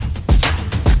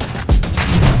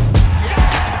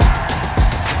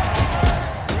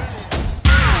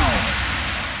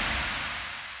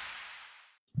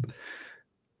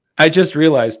I just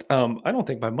realized, I don't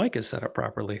think my mic is set up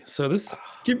properly. So this,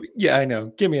 yeah, I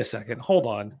know. Give me a second. Hold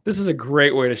on. This is a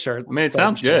great way to start I mean, it the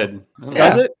sounds show. good.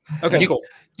 Does Yeah. it? Okay, You cool.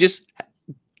 just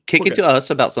kick We're it good. to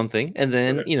us about something, and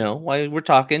then good. while we're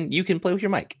talking, you can play with your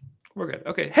mic. We're good.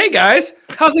 Okay. Hey guys,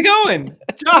 how's it going?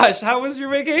 Josh, how was your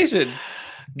vacation?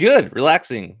 Good,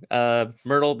 relaxing.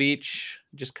 Myrtle Beach,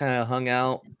 just kind of hung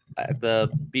out at the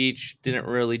beach. Didn't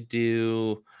really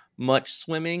do much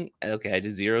swimming. Okay, I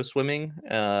did zero swimming.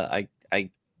 I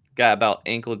got about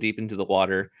ankle deep into the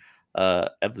water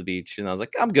of the beach, and I was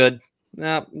like, I'm good.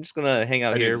 Nah, I'm just gonna hang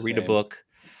out I do here, the read a same. book.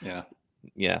 Yeah.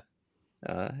 Yeah.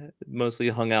 Mostly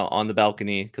hung out on the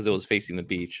balcony because it was facing the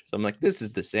beach. So I'm like, this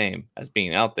is the same as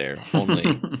being out there,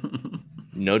 only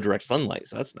no direct sunlight.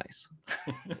 So that's nice.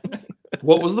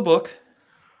 What was the book?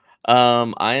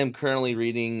 I am currently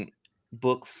reading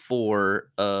book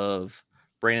 4 of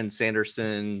Brandon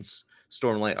Sanderson's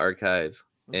Stormlight Archive,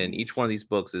 and each one of these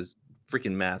books is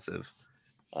freaking massive.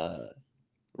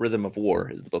 Rhythm of War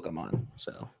is the book I'm on,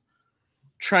 so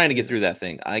trying to get through that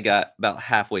thing. I got about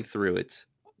halfway through it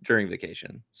during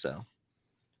vacation, so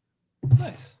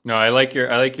Nice. No, I like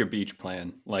your beach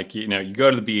plan. Like, you go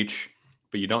to the beach,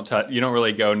 but you don't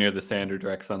really go near the sand or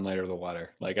direct sunlight or the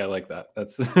water. Like, I like that.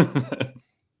 That's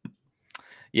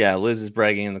yeah. Liz is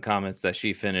bragging in the comments that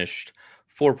she finished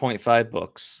 4.5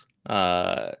 books.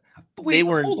 They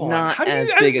were hold on. not How do you, as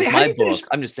I was big gonna as say, how do my you finish- book.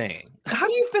 I'm just saying. How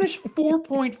do you finish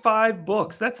 4.5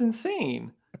 books? That's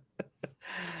insane.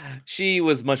 She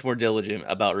was much more diligent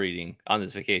about reading on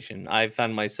this vacation. I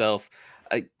found myself,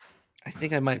 I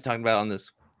think I might have talked about it on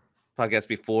this podcast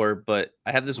before, but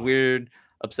I have this weird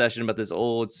obsession about this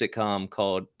old sitcom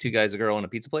called Two Guys, a Girl, and a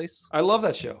Pizza Place. I love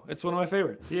that show. It's one of my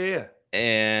favorites. Yeah.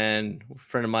 And a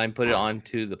friend of mine put it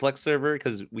onto the Plex server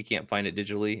because we can't find it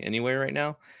digitally anywhere right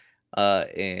now.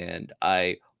 And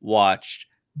I watched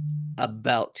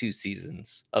about 2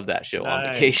 seasons of that show on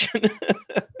Nice. vacation.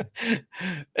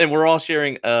 And we're all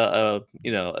sharing a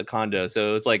condo. So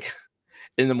it was like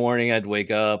in the morning I'd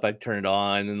wake up, I'd turn it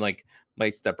on, and like my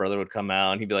stepbrother would come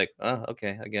out and he'd be like, "Oh,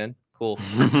 okay, again. Cool."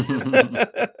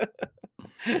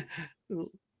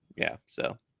 Yeah,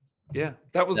 so Yeah.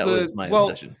 That was my well,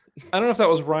 obsession. I don't know if that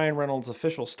was Ryan Reynolds'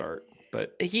 official start,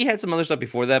 but He had some other stuff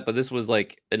before that, but this was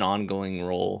like an ongoing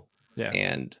role. yeah.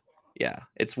 And yeah,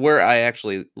 it's where I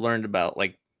actually learned about,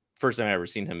 like, first time I ever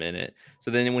seen him in it.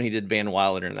 So then when he did Van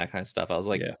Wilder and that kind of stuff, I was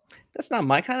like, Yeah. that's not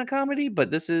my kind of comedy,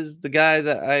 but this is the guy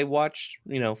that I watched,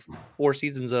 4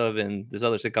 seasons of, and this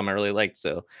other sitcom I really liked.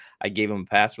 So I gave him a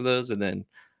pass for those. And then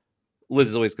Liz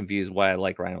is always confused why I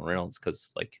like Ryan Reynolds,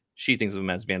 because like she thinks of him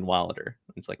as Van Wilder.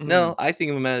 It's like, no, I think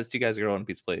of him as Two Guys, a Girl, and a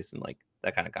Pizza Place, and like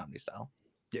that kind of comedy style.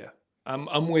 Yeah.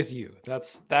 I'm with you.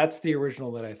 That's the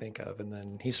original that I think of, and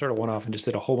then he sort of went off and just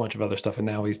did a whole bunch of other stuff, and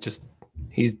now he's Deadpool.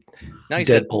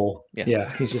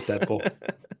 Yeah, he's just Deadpool.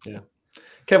 Yeah.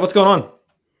 Kev, what's going on?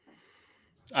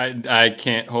 I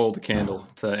can't hold a candle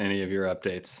to any of your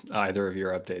updates, either of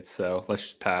your updates. So let's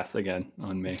just pass again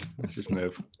on me. Let's just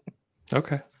move.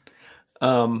 Okay.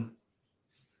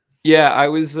 Yeah, I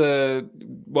was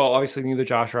well, obviously neither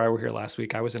Josh or I were here last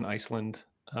week. I was in Iceland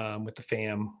with the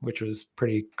fam, which was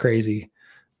pretty crazy.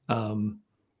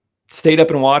 Stayed up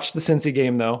and watched the Cincy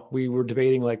game though. We were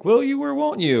debating like, will you or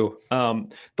won't you?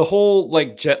 The whole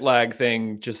like jet lag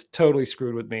thing just totally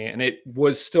screwed with me, and it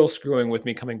was still screwing with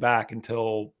me coming back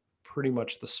until pretty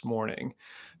much this morning.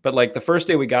 But like the first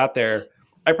day we got there,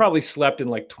 I probably slept in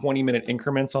like 20-minute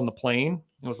increments on the plane.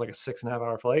 It was like a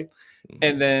 6.5-hour flight.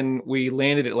 And then we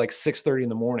landed at like 6:30 in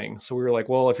the morning. So we were like,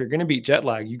 well, if you're going to beat jet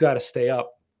lag, you got to stay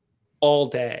up all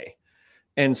day.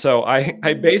 And so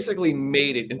I basically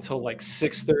made it until like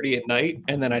 6:30 at night,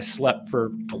 and then I slept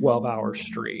for 12 hours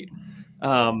straight.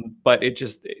 But it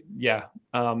just, yeah.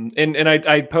 And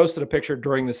I posted a picture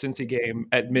during the Cincy game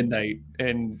at midnight,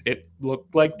 and it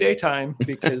looked like daytime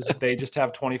because they just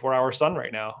have 24-hour sun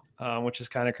right now, which is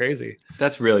kind of crazy.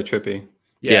 That's really trippy.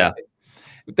 Yeah.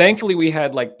 Thankfully, we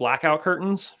had like blackout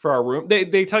curtains for our room.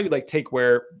 They tell you like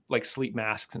wear like sleep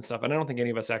masks and stuff. And I don't think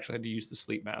any of us actually had to use the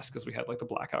sleep mask because we had like the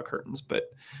blackout curtains. But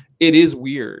it is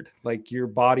weird. Like your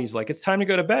body's like, it's time to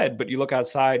go to bed, but you look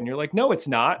outside and you're like, no, it's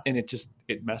not, and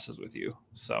it messes with you.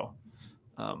 So,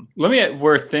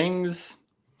 were things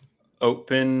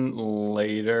open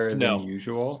later than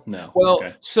usual? No. Well,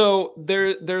 okay. So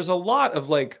there's a lot of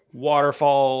like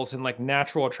waterfalls and like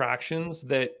natural attractions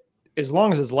that, as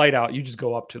long as it's light out, you just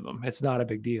go up to them. It's not a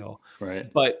big deal. Right.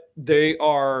 But they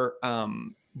are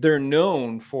they're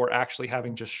known for actually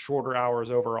having just shorter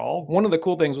hours overall. One of the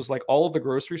cool things was like all of the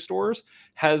grocery stores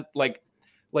has like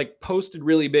like posted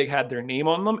really big, had their name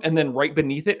on them, and then right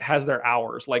beneath it has their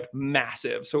hours, like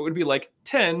massive. So it would be like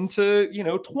 10 to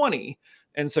 20.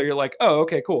 And so you're like, oh,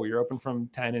 okay, cool. You're open from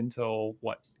 10 until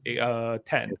what?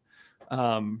 10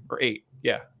 or 8.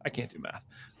 Yeah, I can't do math.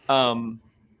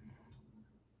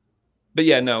 But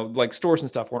yeah, no, like stores and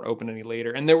stuff weren't open any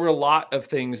later. And there were a lot of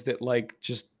things that like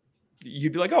just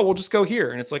you'd be like, oh, we'll just go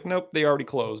here. And it's like, nope, they already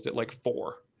closed at like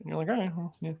 4. And you're like, all right,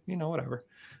 well, yeah, whatever.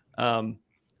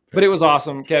 But it was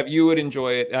awesome. Kev, you would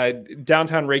enjoy it.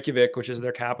 Downtown Reykjavik, which is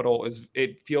their capital,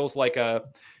 it feels like a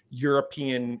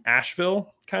European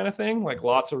Asheville kind of thing. Like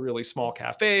lots of really small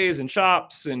cafes and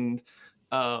shops, and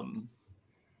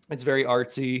it's very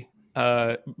artsy,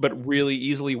 but really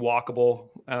easily walkable.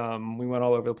 We went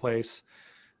all over the place.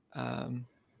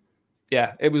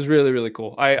 Yeah, it was really, really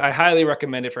cool. I highly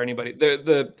recommend it for anybody.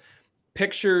 The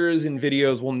pictures and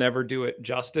videos will never do it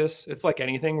justice. It's like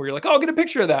anything where you're like, oh, I'll get a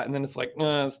picture of that. And then it's like,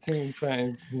 no, it's too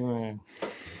fine.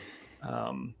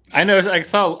 I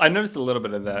noticed a little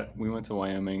bit of that. We went to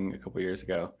Wyoming a couple years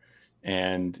ago,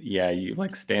 and yeah, you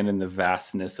like stand in the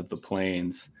vastness of the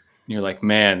plains and you're like,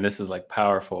 man, this is like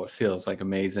powerful. It feels like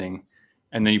amazing.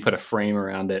 And then you put a frame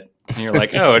around it and you're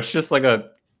like, oh, it's just like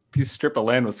a strip of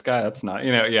land with sky. That's not,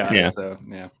 yeah. So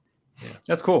yeah,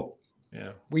 that's cool.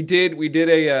 Yeah, we did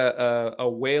a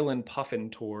whale and puffin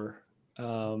tour.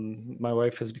 My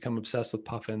wife has become obsessed with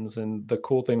puffins, and the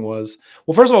cool thing was,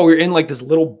 well, first of all, we were in like this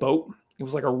little boat. It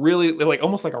was like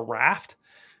almost like a raft,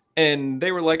 and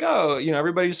they were like, oh,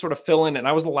 everybody just sort of fill in. And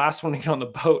I was the last one to get on the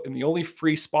boat, and the only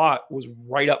free spot was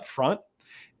right up front.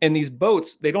 And these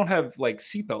boats, they don't have like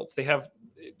seatbelts.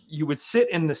 You would sit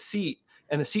in the seat,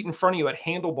 and the seat in front of you had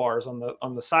handlebars on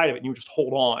the side of it, and you would just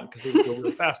hold on because they would go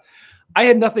really fast. I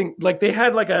had nothing, like they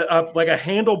had like a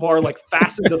handlebar like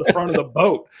fastened to the front of the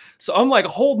boat. So I'm like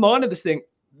holding on to this thing.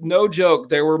 No joke.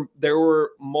 There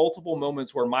were multiple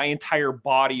moments where my entire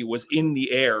body was in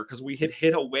the air because we had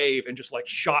hit a wave and just like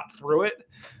shot through it.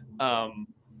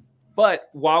 But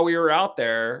while we were out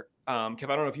there, Kev,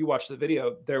 I don't know if you watched the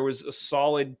video, there was a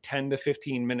solid 10 to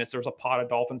 15 minutes. There was a pod of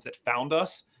dolphins that found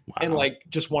us and like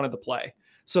just wanted to play.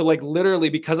 So like literally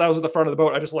because I was at the front of the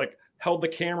boat, I just like held the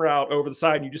camera out over the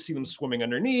side and you just see them swimming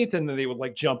underneath, and then they would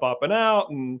like jump up and out,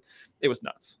 and it was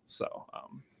nuts. So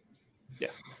yeah.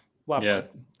 Yeah.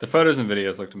 The photos and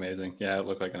videos looked amazing. Yeah. It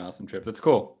looked like an awesome trip. That's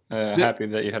cool. Happy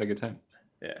that you had a good time.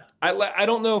 Yeah. I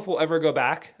don't know if we'll ever go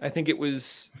back. I think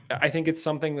it's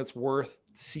something that's worth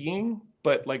seeing,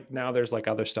 but like now there's like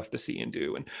other stuff to see and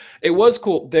do. And it was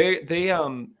cool. They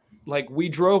like we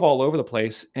drove all over the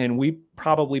place, and we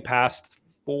probably passed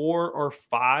 4 or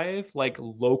 5 like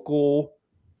local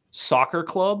soccer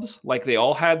clubs. Like they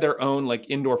all had their own like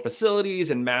indoor facilities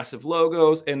and massive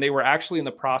logos, and they were actually in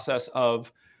the process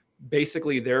of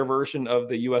basically their version of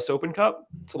the US Open Cup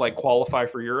to like qualify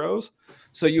for Euros.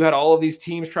 So you had all of these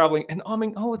teams traveling, and I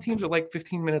mean, all the teams are like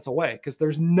 15 minutes away because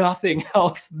there's nothing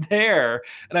else there.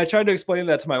 And I tried to explain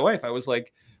that to my wife. I was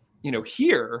like,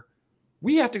 here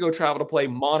we have to go travel to play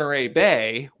Monterey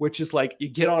Bay, which is like you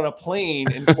get on a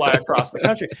plane and fly across the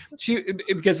country.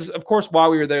 Because of course,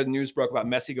 while we were there, the news broke about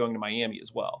Messi going to Miami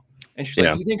as well. And she's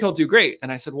like, do you think he'll do great?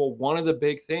 And I said, well, one of the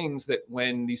big things that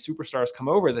when these superstars come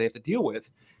over, they have to deal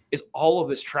with is all of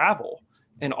this travel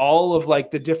and all of like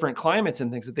the different climates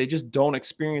and things that they just don't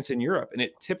experience in Europe. And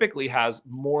it typically has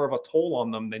more of a toll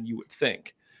on them than you would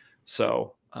think.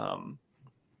 So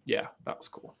yeah, that was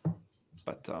cool.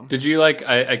 But did you like,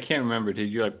 I can't remember, did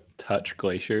you like touch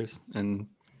glaciers? And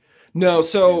no,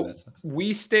 so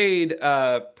we stayed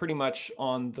pretty much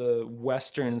on the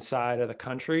western side of the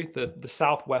country, the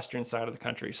southwestern side of the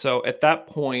country. So at that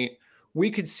point, we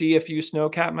could see a few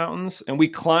snow-capped mountains, and we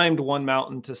climbed one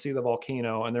mountain to see the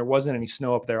volcano, and there wasn't any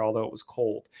snow up there, although it was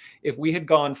cold. If we had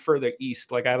gone further east,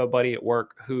 like I have a buddy at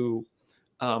work who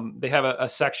they have a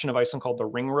section of Iceland called the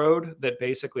Ring Road that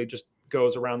basically just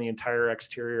goes around the entire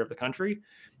exterior of the country.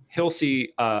 He'll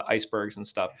see icebergs and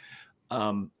stuff.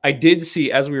 I did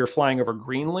see, as we were flying over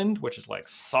Greenland, which is like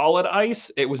solid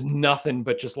ice, it was nothing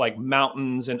but just like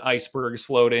mountains and icebergs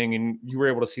floating, and you were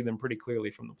able to see them pretty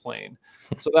clearly from the plane.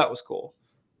 So that was cool.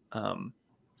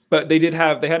 But they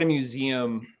had a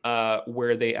museum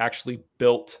where they actually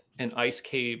built an ice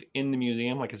cave in the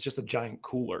museum. Like it's just a giant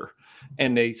cooler,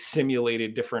 and they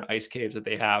simulated different ice caves that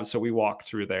they have. So we walked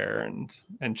through there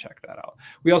and checked that out.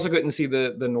 We also couldn't see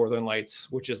the Northern Lights,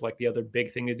 which is like the other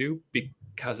big thing to do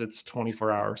because it's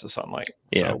 24 hours of sunlight.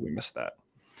 So we missed that.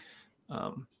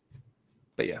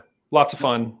 But yeah, lots of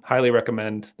fun. Highly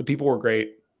recommend. The people were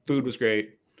great. Food was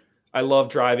great. I love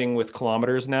driving with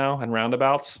kilometers now and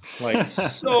roundabouts, like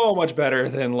so much better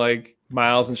than like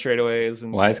miles and straightaways.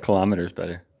 And why is kilometers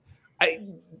better?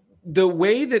 the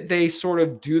way that they sort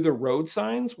of do the road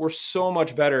signs were so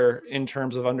much better in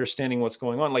terms of understanding what's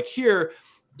going on. Like here,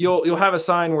 you'll have a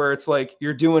sign where it's like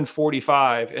you're doing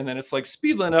 45, and then it's like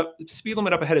speed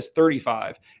limit up ahead is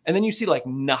 35, and then you see like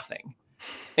nothing.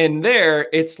 And there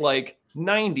it's like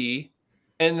 90,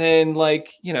 and then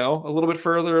like, you know, a little bit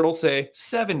further it'll say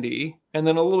 70, and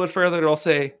then a little bit further it'll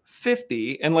say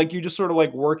 50, and like you just sort of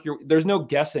like work your, there's no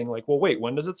guessing like, well, wait,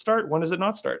 when does it start? When does it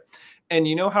not start? And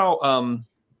you know how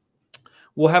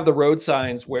we'll have the road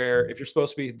signs where if you're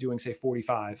supposed to be doing say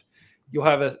 45, you'll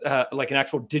have a like an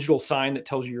actual digital sign that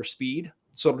tells you your speed.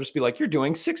 So it'll just be like you're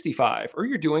doing 65 or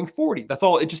you're doing 40. That's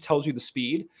all. It just tells you the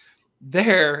speed.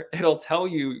 There, it'll tell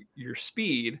you your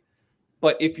speed.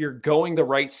 But if you're going the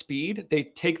right speed, they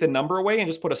take the number away and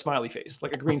just put a smiley face,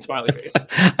 like a green smiley face.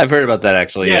 I've heard about that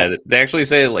actually. Yeah. Yeah, they actually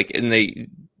say like, and they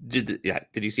did. Yeah,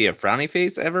 did you see a frowny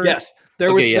face ever? Yes,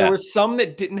 there Okay, was some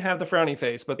that didn't have the frowny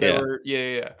face, but there were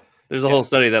yeah. There's a whole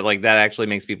study that like that actually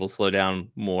makes people slow down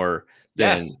more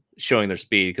than Yes. showing their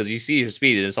speed, because you see your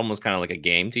speed and it's almost kind of like a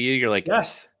game to you. You're like,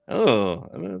 Yes.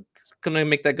 oh, can I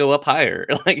make that go up higher?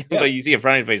 Like, Yeah. but you see a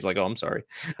frowny face, like, oh, I'm sorry.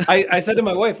 I said to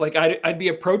my wife, like, I'd be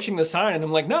approaching the sign, and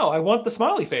I'm like, no, I want the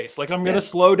smiley face. Like, I'm gonna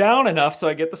slow down enough so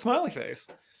I get the smiley face.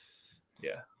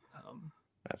 Yeah.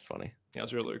 That's funny. Yeah, it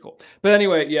was really, really cool. But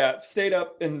anyway, yeah, stayed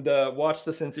up and watched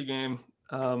the Cincy game.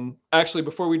 Actually,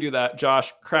 before we do that,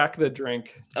 Josh, crack the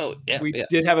drink. Oh, yeah. We yeah.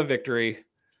 did have a victory.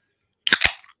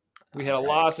 We had a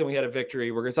loss and we had a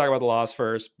victory. We're going to talk about the loss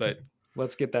first, but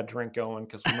let's get that drink going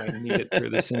because we might need it through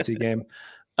the Cincy game.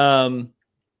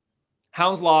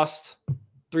 Hounds lost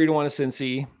 3-1 to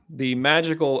Cincy. The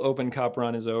magical Open Cup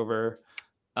run is over.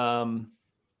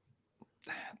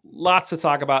 Lots to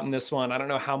talk about in this one. I don't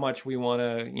know how much we want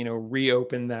to,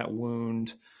 reopen that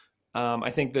wound.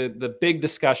 I think the big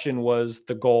discussion was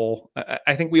the goal.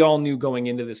 I think we all knew going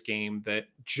into this game that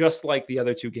just like the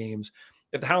other two games,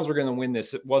 if the Hounds were going to win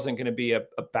this, it wasn't going to be a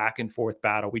back and forth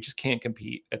battle. We just can't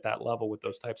compete at that level with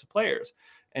those types of players.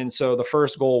 And so the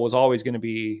first goal was always going to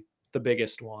be the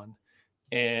biggest one.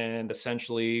 And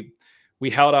essentially we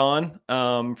held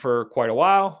on for quite a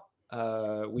while.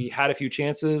 We had a few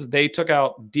chances. They took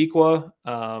out Dikwa.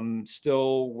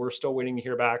 We're still waiting to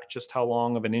hear back just how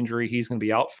long of an injury he's going to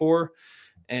be out for.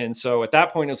 And so at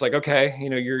that point, it's like, okay,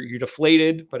 you're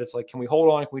deflated, but it's like, can we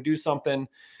hold on? Can we do something?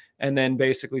 And then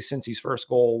basically Cincy's first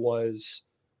goal was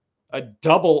a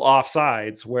double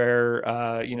offsides where,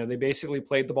 they basically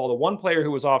played the ball to one player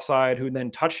who was offside, who then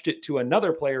touched it to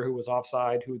another player who was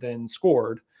offside, who then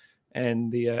scored.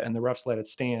 And the refs let it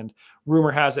stand. Rumor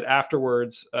has it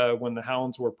afterwards, when the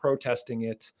Hounds were protesting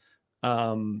it,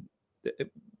 one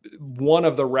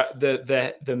of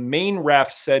the main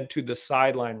ref said to the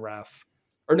sideline ref,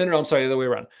 or no, I'm sorry, the other way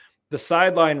around. The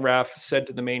sideline ref said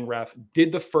to the main ref,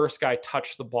 "Did the first guy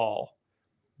touch the ball?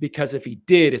 Because if he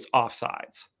did, it's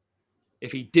offsides.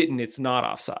 If he didn't, it's not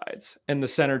offsides." And the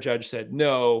center judge said,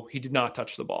 "No, he did not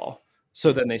touch the ball."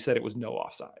 So then they said it was no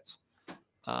offsides.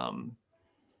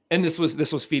 And this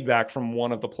was feedback from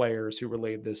one of the players who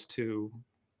relayed this to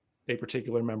a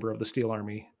particular member of the Steel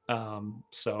Army. I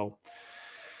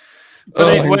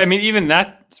mean, even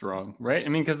that's wrong, right? I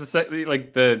mean, because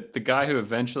the guy who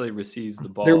eventually receives the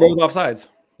ball, they're both offsides.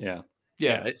 Yeah.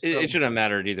 It shouldn't have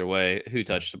mattered either way who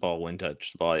touched the ball, when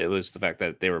touched the ball. It was the fact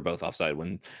that they were both offside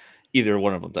when either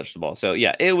one of them touched the ball. So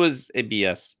yeah, it was a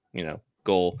BS,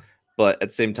 goal. But at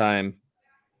the same time,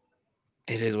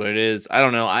 it is what it is. I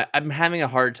don't know. I'm having a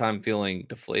hard time feeling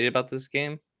deflated about this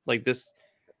game. Like this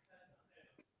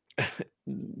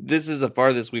is the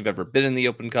farthest we've ever been in the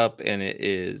Open Cup, and it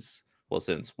is, well,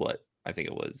 since what? I think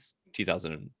it was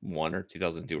 2001 or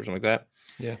 2002 or something like that.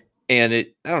 Yeah. And I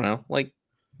don't know, like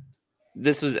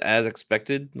this was as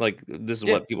expected. Like this is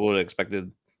what people would have expected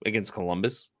against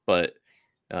Columbus, but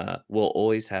we'll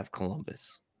always have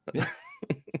Columbus. Yeah.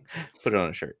 Put it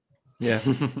on a shirt. Yeah.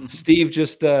 Steve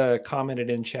just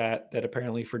commented in chat that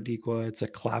apparently for Dikwa, it's a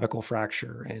clavicle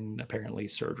fracture and apparently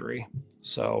surgery.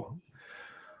 So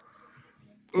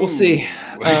we'll see.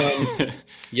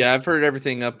 Yeah, I've heard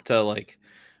everything up to like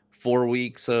 4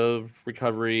 weeks of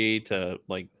recovery to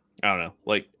like, I don't know.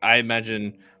 Like I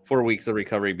imagine 4 weeks of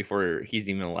recovery before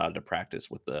he's even allowed to practice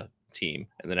with the team.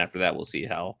 And then after that, we'll see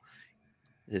how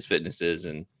his fitness is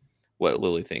and what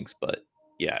Lily thinks. But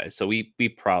yeah, so we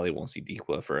probably won't see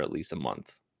Dikwa for at least a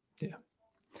month. Yeah.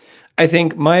 I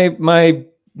think my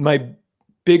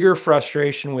bigger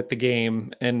frustration with the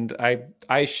game, and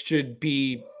I should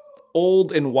be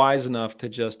old and wise enough to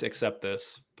just accept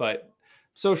this, but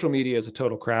social media is a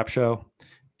total crap show.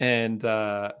 And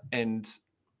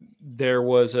there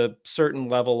was a certain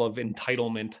level of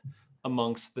entitlement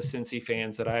amongst the Cincy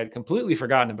fans that I had completely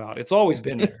forgotten about. It's always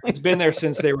been there. It's been there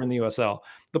since they were in the USL.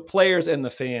 The players and the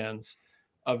fans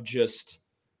of just,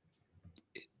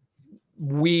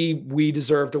 we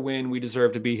deserve to win. We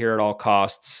deserve to be here at all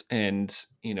costs. And,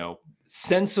 you know,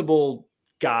 sensible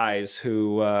guys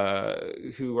who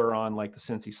are on like the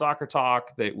Cincy Soccer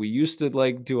Talk that we used to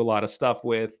like do a lot of stuff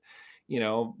with, you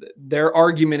know, their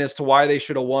argument as to why they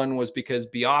should have won was because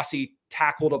Biasi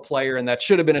tackled a player and that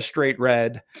should have been a straight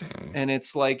red. And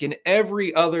it's like in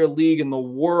every other league in the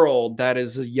world, that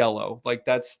is a yellow. Like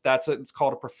it's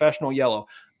called a professional yellow.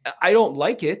 I don't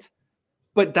like it,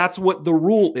 but that's what the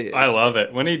rule is. I love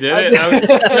it. When he did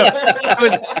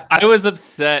it, I was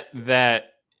upset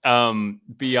that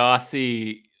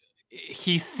Biasi,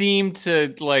 he seemed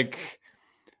to like,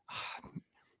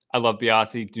 I love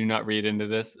Biasi. Do not read into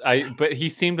this. But he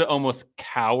seemed to almost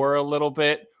cower a little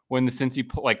bit when the Cincy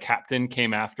like captain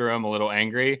came after him, a little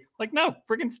angry. Like, no,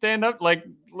 freaking stand up. Like,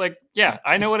 yeah,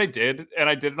 I know what I did, and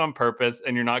I did it on purpose.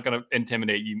 And you're not gonna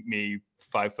intimidate me,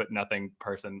 5'0"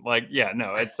 person. Like, yeah,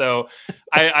 no. It's so.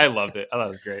 I loved it. I thought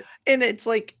it was great. And it's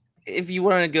like, if you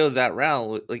want to go that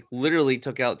route, like literally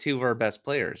took out 2 of our best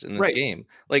players in this game.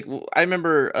 Like, I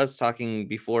remember us talking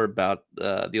before about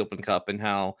the Open Cup and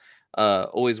how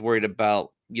always worried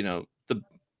about, you know, the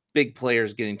big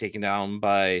players getting taken down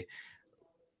by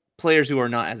players who are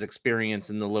not as experienced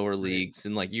in the lower leagues.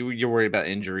 And like you're worried about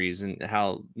injuries and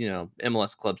how, you know,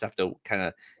 MLS clubs have to kind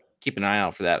of keep an eye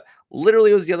out for that.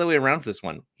 Literally, it was the other way around for this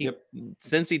one.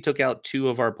 Since he took out 2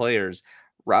 of our players,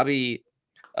 Robbie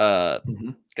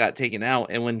got taken out,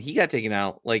 and when he got taken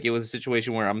out, like it was a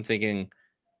situation where I'm thinking,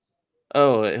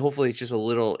 oh, hopefully it's just a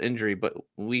little injury, but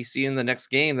we see in the next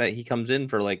game that he comes in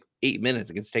for like 8 minutes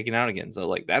and gets taken out again. So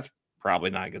like that's probably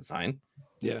not a good sign.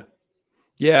 Yeah.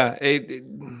 Yeah.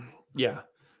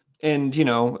 And you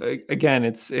know, again,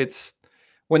 it's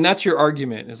when that's your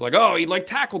argument, it's like, oh, he like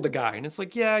tackled the guy. And it's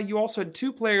like, yeah, you also had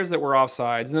 2 players that were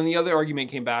offsides. And then the other argument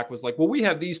came back was like, well, we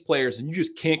have these players and you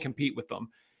just can't compete with them.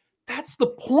 That's the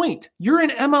point. You're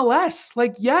in MLS.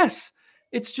 Like, yes,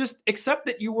 it's just accept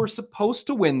that you were supposed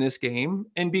to win this game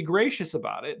and be gracious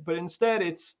about it. But instead,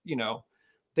 it's, you know,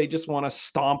 they just want to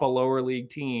stomp a lower league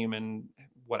team and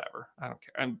whatever. I don't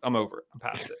care. I'm over it. I'm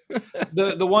past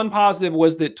it. The one positive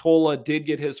was that Tola did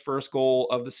get his first goal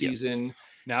of the season. Yes.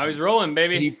 Now he's rolling,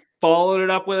 baby. He followed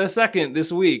it up with a second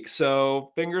this week.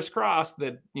 So fingers crossed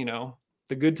that, you know,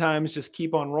 the good times just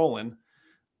keep on rolling.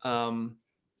 I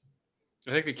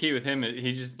think the key with him is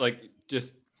he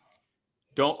just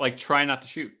don't like try not to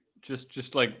shoot.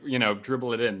 Just like, you know,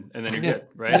 dribble it in and then you're good,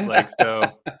 right? Like, so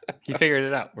he figured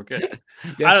it out. We're good.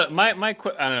 Yeah. My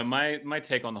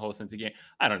take on the whole Cincy game.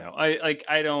 I don't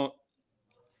know.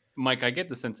 Mike, I get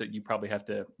the sense that you probably have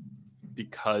to,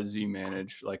 because you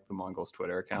manage like the Mongols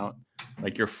Twitter account,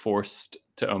 like you're forced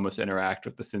to almost interact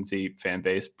with the Cincy fan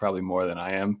base probably more than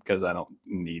I am, because I don't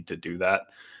need to do that.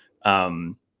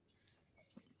 And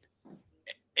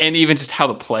even just how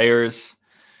the Cincy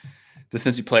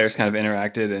players kind of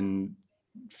interacted and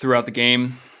throughout the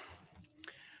game,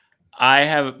 I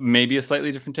have maybe a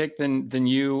slightly different take than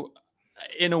you.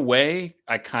 In a way,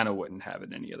 I kind of wouldn't have it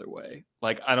any other way.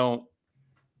 Like, I don't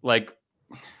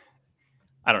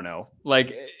know.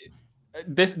 Like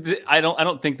this, I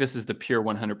don't think this is the pure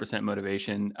 100%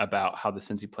 motivation about how the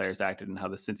Cincy players acted and how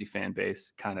the Cincy fan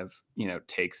base kind of, you know,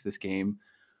 takes this game.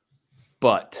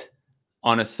 But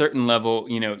on a certain level,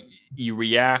 you know, you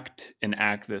react and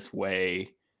act this way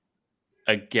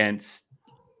against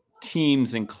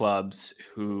teams and clubs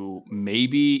who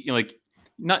maybe, you know, like,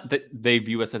 not that they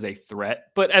view us as a threat,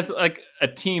 but as like a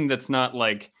team that's not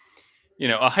like, you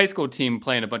know, a high school team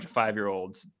playing a bunch of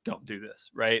 5-year-olds don't do this,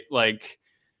 right? Like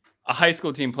a high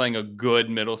school team playing a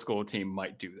good middle school team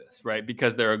might do this, right?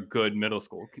 Because they're a good middle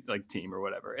school like team or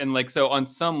whatever. And like, so on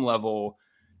some level,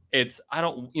 it's,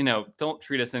 don't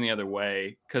treat us any other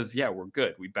way, because yeah, we're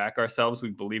good. We back ourselves. We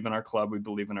believe in our club. We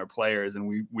believe in our players,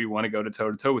 and we want to go to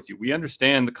toe to toe with you. We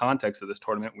understand the context of this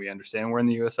tournament. We understand we're in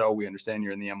the USL. We understand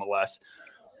you're in the MLS.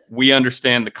 We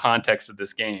understand the context of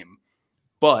this game.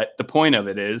 But the point of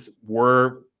it is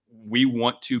we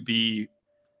want to be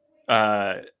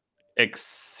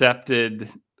accepted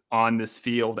on this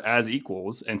field as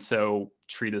equals, and so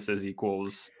treat us as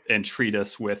equals and treat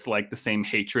us with like the same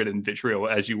hatred and vitriol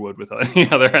as you would with any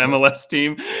other MLS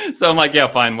team. So I'm like, yeah,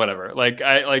 fine, whatever. Like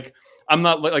I'm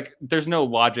not like there's no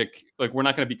logic. Like, we're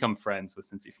not going to become friends with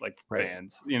Cincy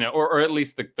fans, you know, or at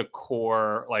least the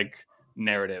core like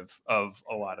narrative of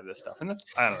a lot of this stuff. And that's,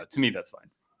 I don't know, to me that's fine.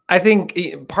 I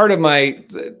think part of my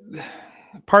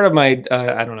I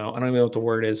don't know, I don't even know what the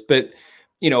word is, but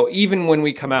even when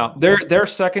we come out, their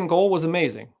second goal was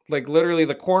amazing. Like literally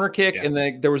the corner kick, Yeah.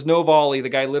 and there was no volley. The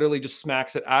guy literally just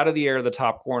smacks it out of the air to the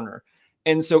top corner.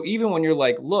 And so even when you're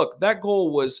like, look, that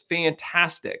goal was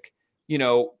fantastic.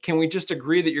 Can we just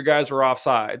agree that your guys were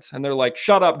offsides? And they're like,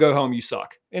 shut up, go home, you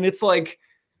suck. And it's like,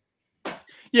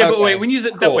 yeah, but okay, wait, when you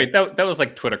said that, cool. wait, that was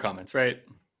like Twitter comments, right?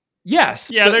 Yes.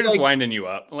 Yeah, but they're just like, winding you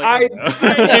up. Like, I know.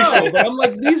 know, but I'm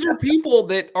like, these are people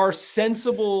that are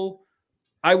sensible.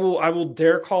 I will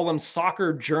dare call them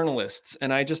soccer journalists.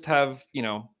 And I just have,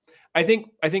 I think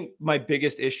my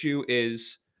biggest issue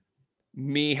is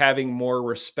me having more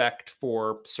respect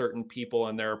for certain people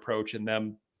and their approach and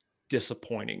them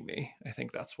disappointing me. I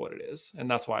think that's what it is.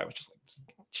 And that's why I was just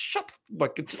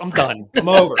like, I'm done. I'm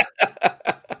over.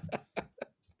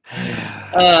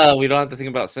 We don't have to think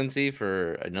about Cincy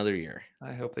for another year.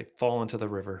 I hope they fall into the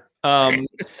river.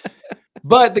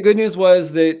 But the good news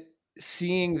was that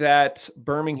seeing that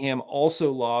Birmingham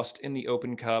also lost in the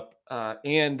Open Cup,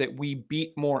 and that we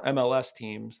beat more MLS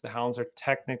teams, the Hounds are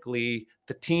technically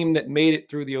the team that made it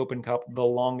through the Open Cup the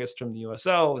longest from the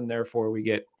USL, and therefore we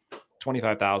get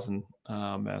 25,000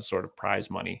 as sort of prize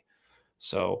money.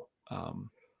 So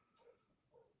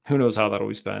who knows how that'll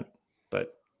be spent,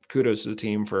 but kudos to the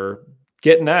team for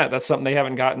getting that. That's something they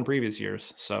haven't gotten previous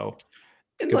years. So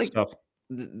And good like stuff.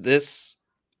 this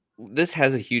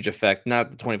has a huge effect,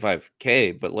 not the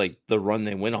 25K, but like the run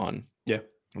they went on. Yeah.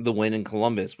 The win in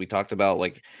Columbus. We talked about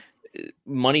like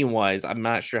money wise, I'm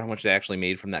not sure how much they actually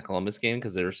made from that Columbus game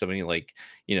because there were so many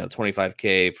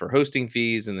 25K for hosting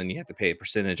fees, and then you have to pay a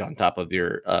percentage on top of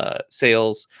your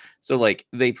sales. So like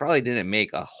they probably didn't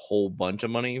make a whole bunch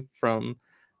of money from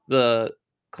the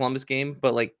Columbus game,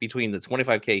 but like between the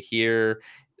 25K here,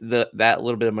 that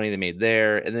little bit of money they made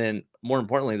there, and then more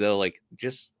importantly though, like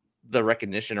just the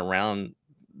recognition around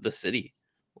the city,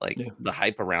 like the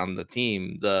hype around the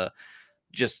team,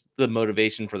 just the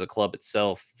motivation for the club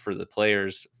itself, for the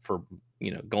players, for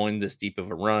going this deep of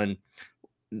a run.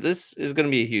 This is going to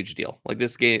be a huge deal. Like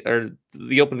this game or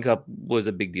the Open Cup was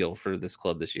a big deal for this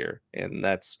club this year, and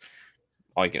that's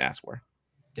all you can ask for.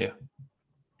 Yeah,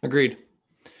 agreed.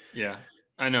 Yeah,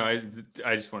 I know.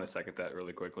 I just want to second that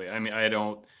really quickly. I mean,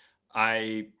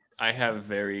 I have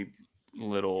very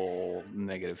little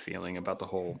negative feeling about the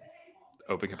whole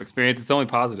Open Cup experience. It's only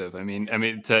positive. I mean,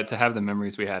 to have the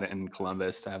memories we had in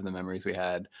Columbus, to have the memories we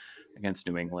had against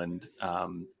New England,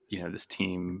 this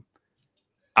team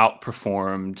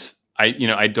outperformed.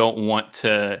 I don't want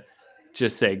to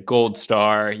just say gold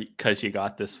star because you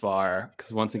got this far,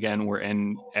 because once again, we're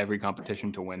in every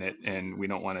competition to win it, and we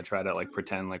don't want to try to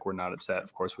pretend like we're not upset.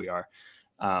 Of course we are.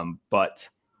 But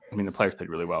I mean, the players played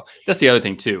really well. That's the other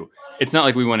thing too. It's not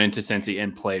like we went into Cincy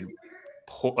and played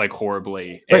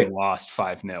horribly and lost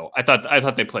 5-0. I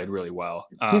thought they played really well.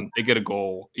 They get a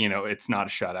goal, it's not a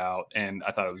shutout, and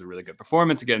I thought it was a really good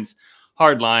performance against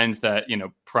hard lines that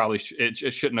probably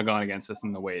it shouldn't have gone against us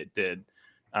in the way it did.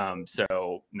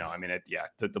 So no, I mean,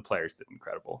 the players did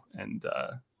incredible, and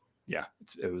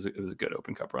it was a good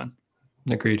Open Cup run.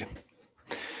 Agreed.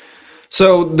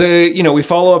 So we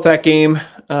follow up that game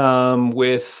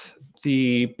with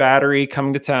the Battery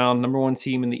coming to town, number one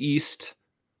team in the East.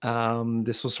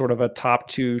 This was sort of a top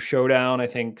two showdown. I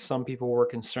think some people were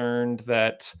concerned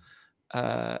that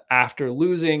after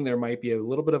losing, there might be a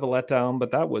little bit of a letdown,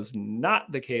 but that was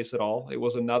not the case at all. It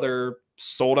was another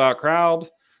sold out crowd.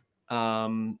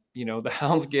 The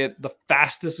Hounds get the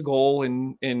fastest goal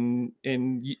in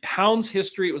Hounds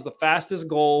history. It was the fastest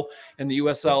goal in the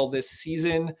USL this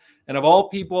season. And of all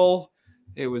people,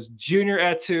 it was Junior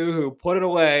Etu who put it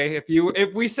away.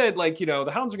 If we said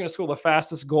the Hounds are going to score the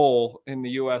fastest goal in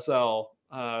the USL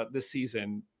this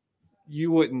season,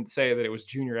 you wouldn't say that it was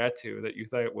Junior Etu that you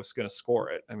thought it was going to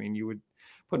score it. I mean, you would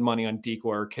put money on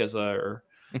Decoy or Kizza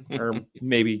or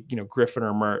maybe Griffin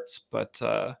or Mertz. But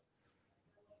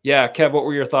yeah, Kev, what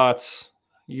were your thoughts?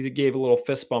 You gave a little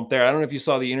fist bump there. I don't know if you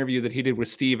saw the interview that he did with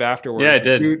Steve afterwards. Yeah, I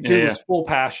did. Dude was full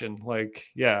passion.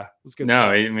 It was good. No, stuff.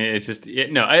 I mean, it's just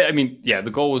the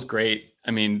goal was great.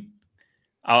 I mean,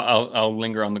 I'll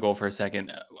linger on the goal for a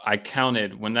second. I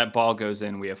counted when that ball goes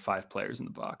in, we have 5 players in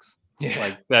the box.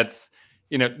 Yeah. That's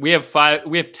we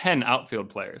have 10 outfield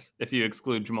players if you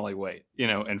exclude Jamali White.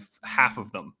 And half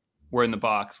of them were in the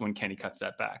box when Kenny cuts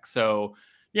that back. So.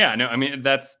 Yeah, no, I mean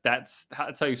that's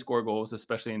how you score goals,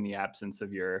 especially in the absence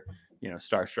of your,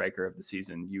 star striker of the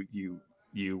season.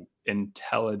 You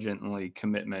intelligently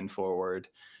commit men forward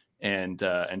and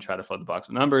try to flood the box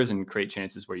with numbers and create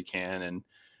chances where you can.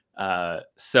 And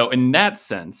so in that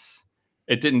sense,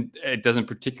 it doesn't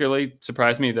particularly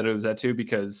surprise me that it was Etu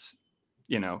because,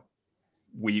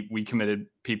 we committed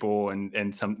people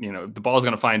and some, the ball's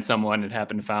going to find someone. It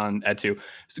happened to find Etu.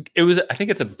 So I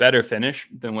think it's a better finish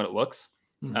than what it looks.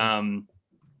 Mhm.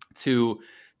 To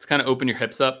kind of open your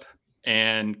hips up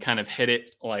and kind of hit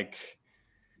it like,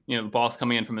 the ball's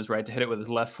coming in from his right, to hit it with his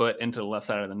left foot into the left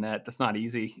side of the net. That's not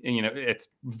easy. And, it's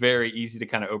very easy to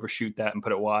kind of overshoot that and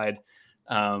put it wide.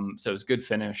 So it was a good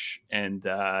finish. And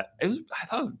I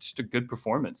thought it was just a good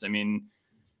performance. I mean,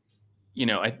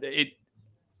 I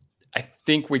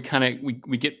think we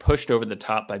get pushed over the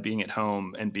top by being at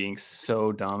home and being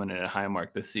so dominant at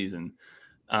Highmark this season.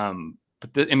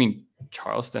 But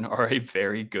Charleston are a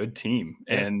very good team,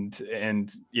 Yeah. and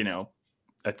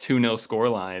a 2-0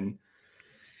 scoreline,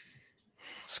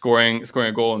 scoring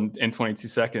a goal in 22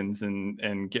 seconds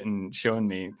and showing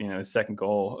me his second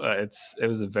goal. It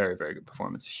was a very, very good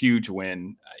performance, huge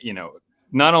win.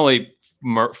 Not only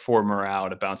for morale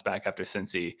to bounce back after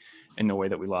Cincy in the way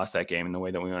that we lost that game and the way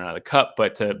that we went out of the cup,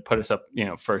 but to put us up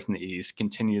first in the East,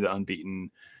 continue the unbeaten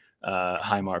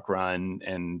Highmark run,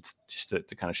 and just to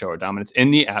kind of show our dominance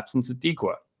in the absence of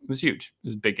Dequa. It was huge. It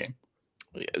was a big game.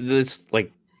 This,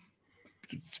 like,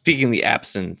 speaking of the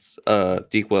absence of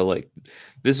Dequa, like,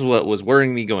 this is what was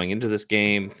worrying me going into this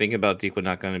game, thinking about Dequa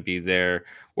not going to be there,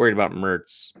 worried about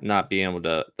Mertz not being able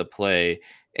to play,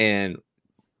 and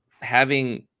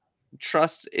having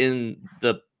trust in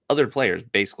the other players,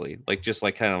 basically, like, just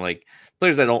like kind of like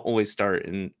players that don't always start,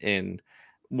 and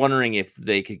wondering if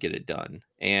they could get it done.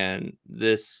 And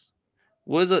this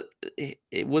was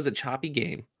it was a choppy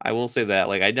game. I will say that.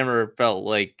 Like, I never felt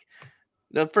like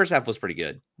the first half was pretty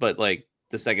good, but like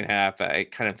the second half, I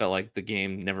kind of felt like the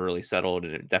game never really settled,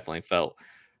 and it definitely felt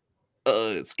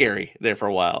scary there for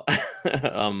a while.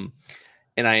 um,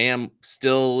 and I am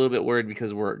still a little bit worried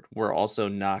because we're also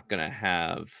not gonna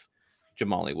have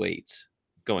Jamali Waite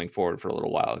going forward for a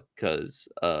little while because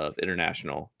of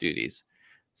international duties.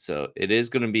 So it is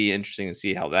going to be interesting to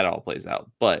see how that all plays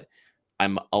out. But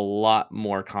I'm a lot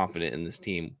more confident in this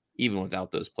team, even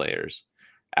without those players,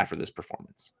 after this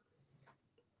performance.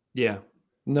 Yeah,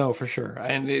 no, for sure.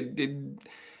 And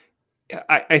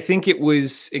I think it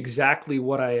was exactly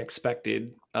what I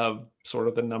expected of sort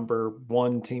of the number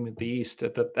one team at the East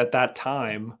at that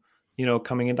time.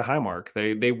 Coming into Highmark,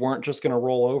 they weren't just going to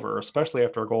roll over, especially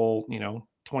after a goal.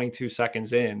 22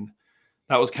 seconds in.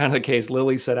 That was kind of the case.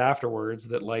 Lily said afterwards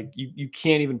that, like, you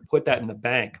can't even put that in the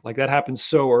bank. Like, that happened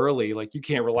so early. Like, you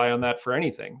can't rely on that for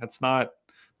anything. That's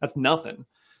nothing.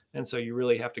 And so you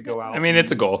really have to go out.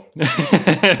 It's a goal.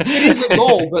 It is a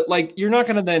goal, but, like, you're not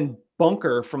going to then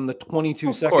bunker from the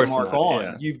 22-second mark not, on.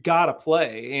 yeah. You've got to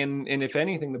play, and if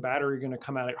anything, the Battery are going to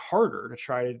come at it harder to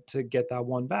try to get that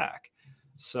one back.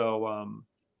 So,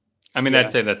 yeah. Yeah. I'd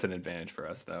say that's an advantage for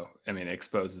us, though. It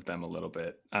exposes them a little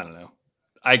bit. I don't know.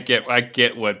 I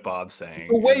get what Bob's saying.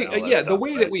 The way, the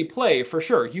way that we play, for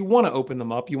sure. You want to open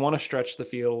them up. You want to stretch the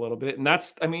field a little bit, and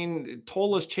that's,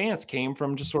 Tola's chance came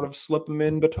from just sort of slip him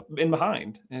in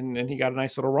behind, and he got a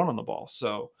nice little run on the ball.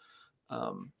 So,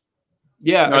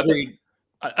 yeah, No, agreed.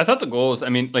 I thought the goals. So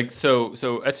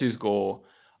Etsu's goal,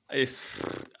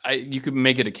 you could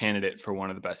make it a candidate for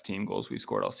one of the best team goals we've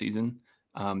scored all season.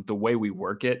 The way we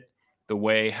work it, the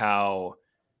way how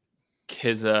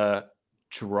Kiza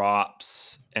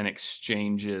drops and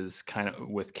exchanges kind of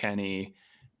with Kenny,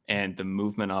 and the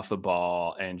movement off the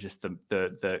ball, and just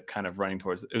the kind of running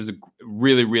towards it was a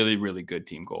really, really, really good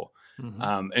team goal.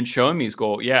 Mhm. And showing me's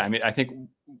goal, yeah. I think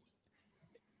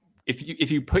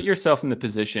if you put yourself in the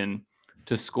position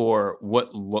to score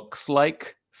what looks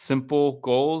like simple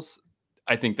goals,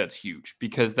 I think that's huge,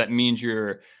 because that means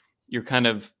you're kind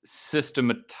of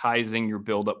systematizing your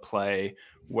build-up play,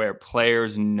 where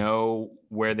players know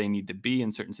where they need to be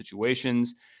in certain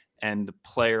situations, and the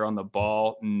player on the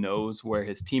ball knows where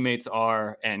his teammates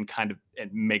are, and kind of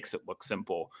it makes it look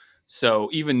simple. So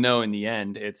even though in the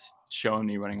end it's showing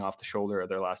me running off the shoulder of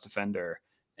their last defender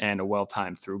and a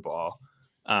well-timed through ball,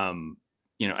 I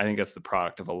think that's the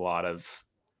product of a lot of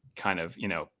kind of,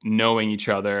 knowing each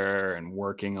other and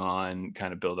working on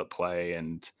kind of build up play.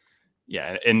 And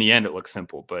yeah, in the end it looks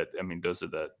simple, but those are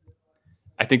the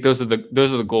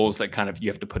goals that kind of you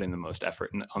have to put in the most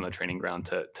effort on the training ground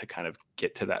to kind of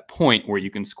get to that point where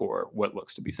you can score what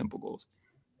looks to be simple goals.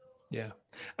 Yeah.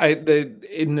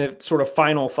 In the sort of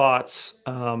final thoughts,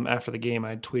 after the game,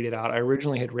 I tweeted out, I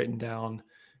originally had written down,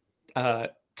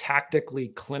 tactically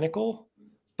clinical,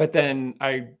 but then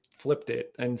I flipped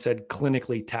it and said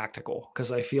clinically tactical,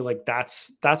 because I feel like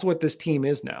that's what this team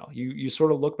is now. You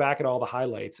sort of look back at all the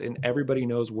highlights, and everybody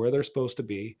knows where they're supposed to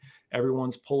be.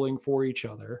 Everyone's pulling for each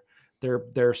other.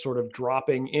 They're sort of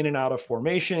dropping in and out of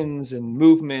formations and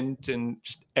movement, and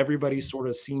just everybody sort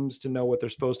of seems to know what they're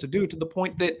supposed to do, to the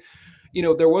point that,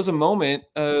 there was a moment,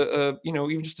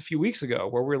 even just a few weeks ago,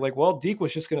 where we're like, well, Deke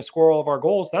was just going to score all of our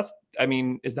goals.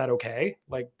 Is that okay?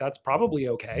 Like, that's probably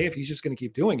okay if he's just going to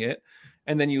keep doing it.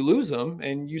 And then you lose him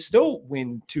and you still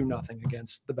win 2-0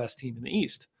 against the best team in the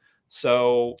East.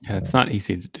 So Yeah, it's not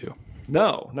easy to do.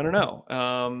 no.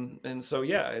 And so,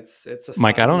 yeah, it's a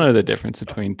Mike, I don't sign. know the difference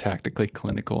between tactically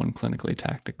clinical and clinically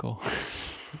tactical.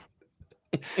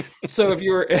 So if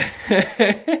you're,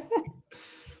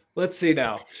 let's see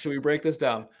now, should we break this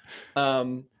down?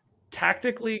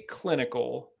 Tactically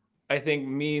clinical, I think,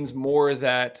 means more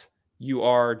that you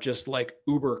are just like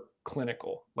uber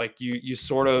clinical. Like you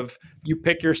sort of, you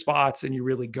pick your spots and you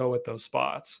really go at those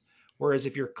spots. Whereas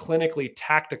if you're clinically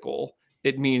tactical,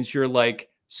 it means you're like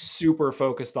super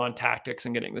focused on tactics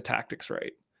and getting the tactics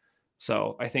right.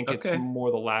 So I think it's Okay.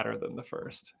 more the latter than the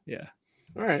first. Yeah.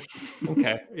 All right.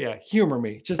 Okay. Yeah. Humor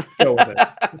me. Just go with it.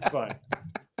 It's fine.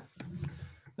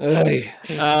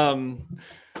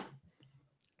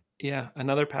 Yeah.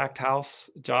 Another packed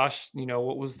house. Josh,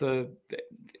 what was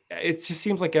it just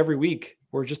seems like every week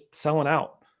we're just selling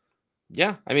out.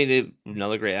 Yeah, I mean,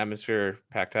 another great atmosphere,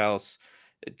 packed house.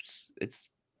 It's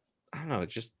I don't know,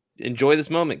 just enjoy this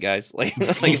moment, guys. Like,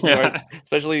 like as far as,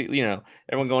 especially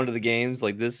everyone going to the games.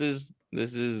 Like, this is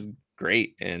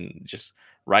great, and just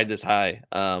ride this high.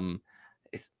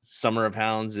 Summer of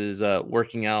Hounds is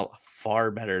working out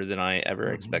far better than I ever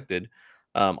Mhm. expected.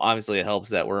 Obviously, it helps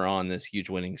that we're on this huge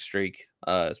winning streak,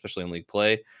 especially in league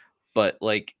play. But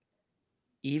like,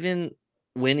 even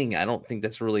winning, I don't think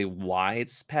that's really why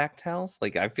it's packed house.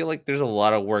 Like, I feel like there's a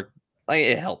lot of work. Like,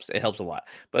 it helps. It helps a lot.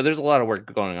 But there's a lot of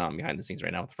work going on behind the scenes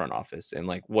right now with the front office and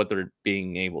like what they're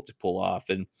being able to pull off.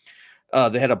 And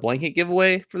they had a blanket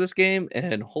giveaway for this game,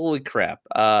 and holy crap.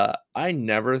 I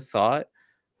never thought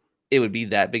it would be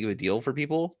that big of a deal for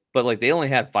people, but like they only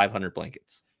had 500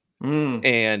 blankets. Mm.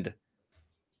 And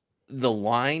the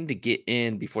line to get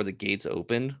in before the gates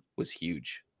opened was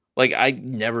huge. Like, I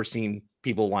never seen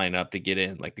people line up to get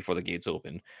in like before the gates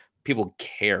open. People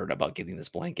cared about getting this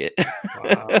blanket.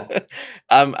 Wow.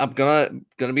 I'm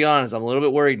gonna be honest. I'm a little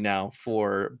bit worried now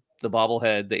for the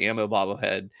bobblehead, the ammo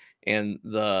bobblehead, and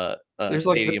the There's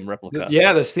like stadium replica.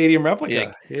 the stadium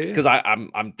replica. Yeah. Because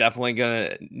I'm definitely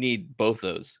gonna need both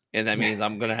those, and that means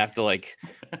I'm gonna have to like,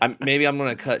 I'm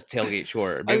gonna cut tailgate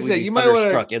short. I Maybe was we say can you might want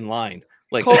thunderstruck to in line.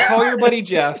 Like, call your buddy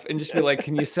Jeff and just be like,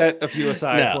 "Can you set a few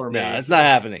aside for me?" No, it's not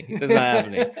happening. It's not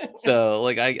happening. So,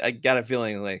 like, I got a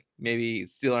feeling like maybe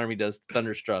Steel Army does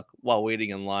Thunderstruck while waiting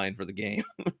in line for the game.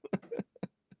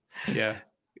 Yeah.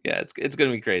 Yeah, it's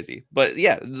gonna be crazy. But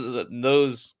yeah,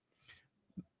 those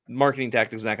marketing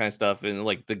tactics and that kind of stuff, and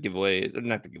like the giveaways,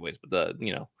 not the giveaways, but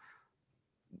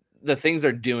the things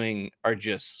they're doing are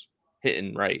just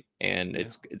hitting right, and Yeah.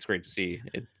 it's great to see.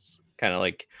 It's kind of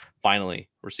like finally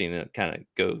we're seeing it kind of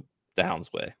go the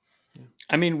Hounds way.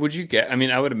 I mean,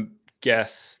 I would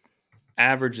guess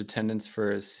average attendance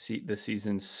for the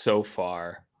season so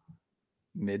far,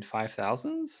 mid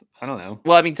 5,000s. I don't know.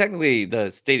 Well, I mean, technically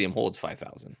the stadium holds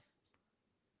 5,000.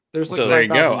 There's like So there you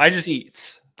go. 5,000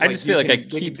 seats. I just feel like they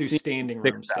keep could do seeing standing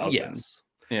room 6,000. stuff. Yes.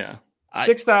 Yeah.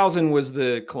 6,000 was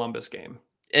the Columbus game.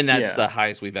 And that's Yeah. the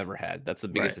highest we've ever had. That's the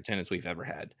biggest Right. attendance we've ever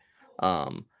had.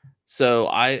 So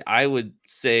I would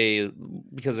say,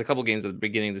 because a couple games at the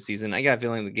beginning of the season, I got a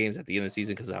feeling the games at the end of the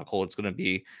season, because of how cold it's going to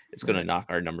be, it's going to knock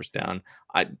our numbers down.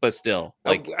 But still,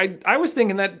 like, I was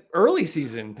thinking that early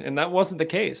season, and that wasn't the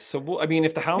case. So I mean,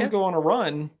 if the Hounds Yeah. go on a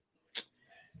run,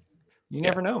 you Yeah.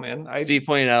 never know, man. Steve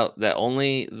pointed out that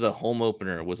only the home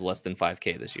opener was less than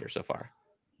 5K this year so far.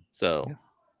 So Yeah.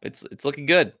 it's looking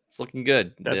good. It's looking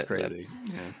good. That's crazy.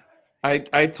 Yeah.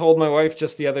 I told my wife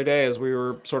just the other day as we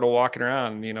were sort of walking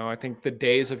around, I think the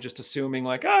days of just assuming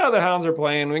like, the Hounds are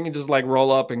playing, we can just like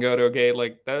roll up and go to a gate,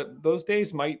 like that, those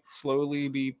days might slowly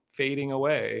be fading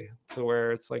away to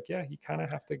where it's like, yeah, you kind of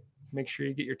have to make sure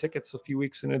you get your tickets a few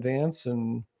weeks in advance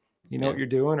and you know what you're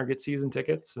doing, or get season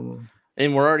tickets.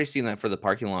 And we're already seeing that for the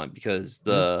parking lot, because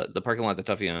the parking lot that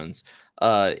Tuffy owns,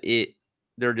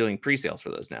 they're doing pre-sales for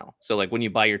those now. So like when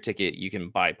you buy your ticket, you can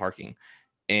buy parking.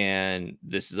 And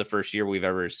this is the first year we've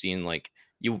ever seen, like,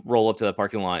 you roll up to the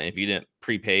parking lot, and if you didn't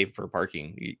prepay for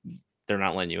parking, they're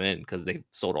not letting you in because they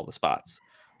sold all the spots.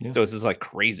 Yeah. So it's just like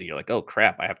crazy. You're like, oh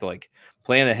crap, I have to like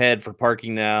plan ahead for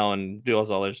parking now and do all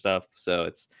this other stuff. So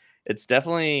it's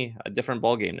definitely a different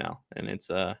ball game now, and it's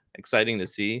exciting to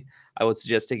see. I would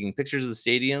suggest taking pictures of the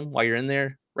stadium while you're in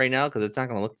there right now, because it's not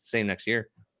going to look the same next year.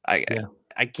 I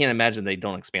can't imagine they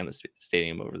don't expand the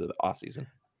stadium over the off season.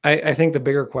 I think the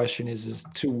bigger question is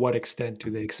to what extent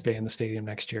do they expand the stadium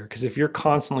next year? Because if you're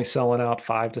constantly selling out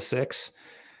 5 to 6,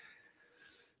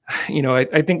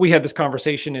 I think we had this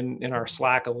conversation in our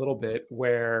Slack a little bit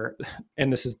where,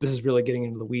 and this is really getting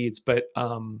into the weeds, but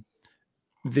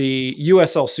the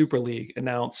USL Super League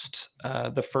announced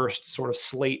the first sort of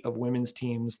slate of women's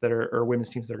teams that are going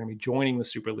to be joining the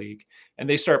Super League, and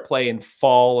they start play in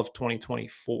fall of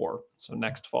 2024, so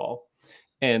next fall.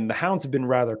 And the Hounds have been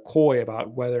rather coy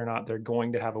about whether or not they're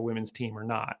going to have a women's team or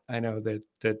not. I know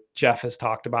that Jeff has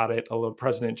talked about it a little.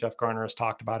 President Jeff Garner has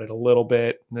talked about it a little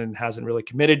bit, and then hasn't really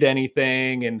committed to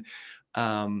anything. And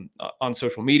on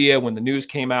social media, when the news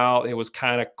came out, it was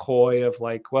kind of coy of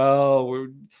like, well,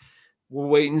 we'll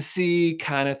wait and see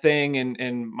kind of thing.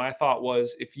 And my thought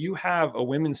was, if you have a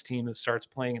women's team that starts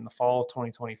playing in the fall of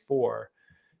 2024,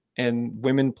 and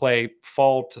women play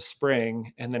fall to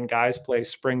spring, and then guys play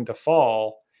spring to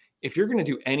fall, if you're going to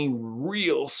do any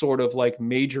real sort of like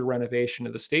major renovation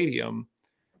of the stadium,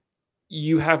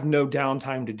 you have no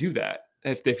downtime to do that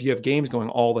if you have games going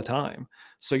all the time.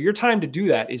 So your time to do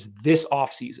that is this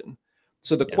off season.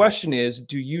 So the question is,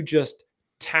 do you just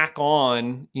tack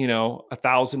on,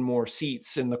 1,000 more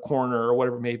seats in the corner or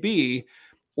whatever it may be,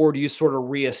 or do you sort of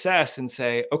reassess and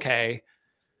say, okay,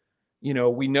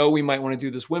 we know we might want to do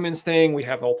this women's thing. We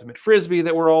have ultimate frisbee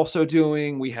that we're also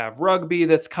doing. We have rugby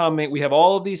that's coming. We have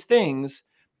all of these things.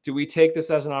 Do we take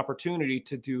this as an opportunity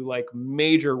to do like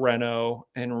major reno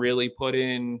and really put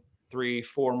in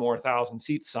 3-4 more thousand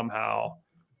seats somehow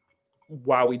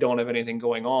while we don't have anything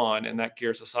going on? And that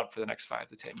gears us up for the next 5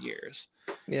 to 10 years.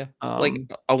 Yeah. Like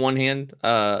on one hand,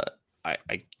 I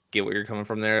get where you're coming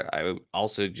from there. I would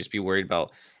also just be worried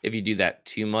about if you do that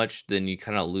too much, then you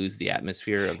kind of lose the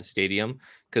atmosphere of the stadium,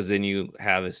 because then you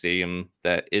have a stadium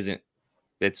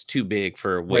that's too big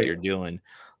for what you're doing.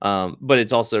 But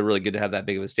it's also really good to have that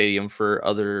big of a stadium for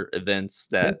other events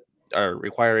that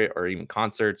require it, or even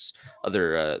concerts,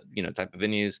 other type of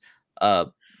venues.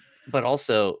 But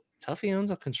also, Tuffy owns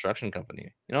a construction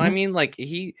company. You know what I mean? Like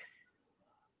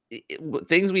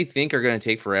things we think are going to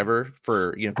take forever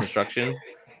for construction,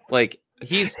 like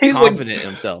he's confident in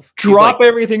himself. Drop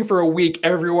everything for a week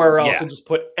everywhere else and just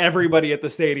put everybody at the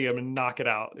stadium and knock it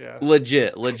out. Yeah,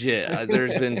 legit.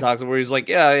 There's been talks where he's like,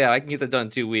 yeah, I can get that done in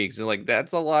 2 weeks, and like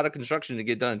that's a lot of construction to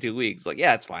get done in 2 weeks. Like,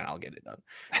 yeah, it's fine, I'll get it done.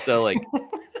 So like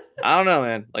I don't know,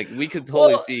 man. Like we could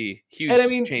totally see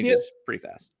huge changes pretty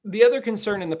fast. The other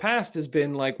concern in the past has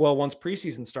been like, well, once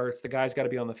preseason starts, the guys got to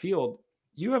be on the field.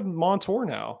 You have Montour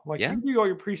now. Like you can do all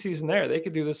your preseason there. They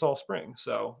could do this all spring.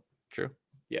 So true.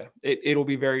 Yeah, it'll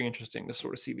be very interesting to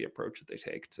sort of see the approach that they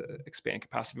take to expand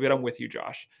capacity. But I'm with you,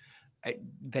 Josh.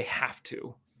 They have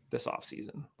to this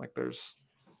offseason. Like there's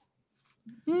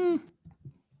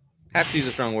have to use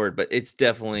a strong word, but it's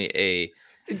definitely a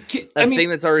thing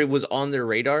that's already was on their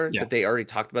radar that they already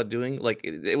talked about doing. Like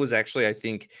it was actually, I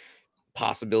think,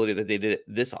 possibility that they did it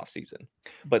this offseason,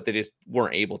 but they just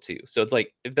weren't able to. So it's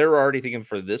like if they're already thinking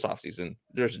for this offseason,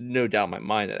 there's no doubt in my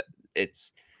mind that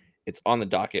it's on the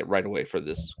docket right away for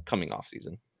this coming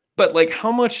offseason. But like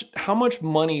how much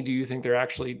money do you think they're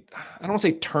actually, I don't want to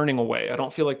say turning away. I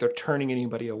don't feel like they're turning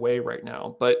anybody away right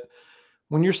now. But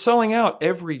when you're selling out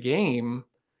every game,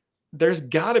 there's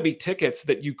got to be tickets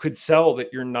that you could sell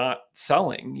that you're not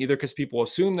selling, either because people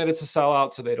assume that it's a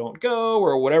sellout so they don't go,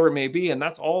 or whatever it may be. And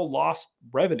that's all lost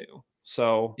revenue.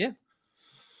 So yeah.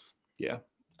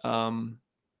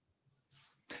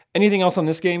 Anything else on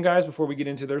this game, guys, before we get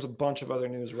into, there's a bunch of other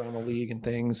news around the league and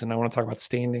things, and I want to talk about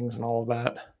standings and all of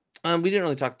that. We didn't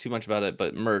really talk too much about it,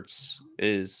 but Mertz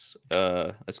is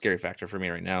a scary factor for me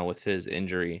right now with his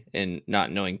injury and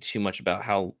not knowing too much about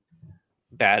how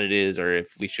bad it is, or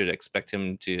if we should expect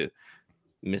him to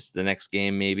miss the next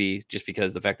game, maybe just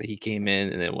because the fact that he came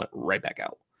in and then went right back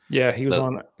out. Yeah, he was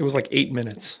on. It was like 8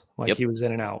 minutes. Like he was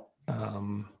in and out.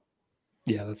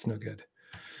 Yeah, that's no good.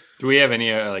 Do we have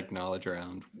any like knowledge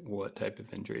around what type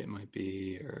of injury it might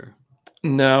be, or?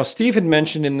 No, Steve had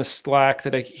mentioned in the Slack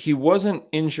that he wasn't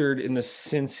injured in the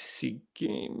Cincy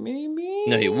game. Maybe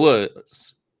no, he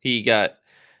was. He got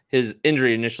his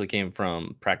injury initially came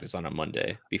from practice on a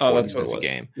Monday before the Cincy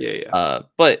game. Yeah.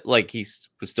 But like he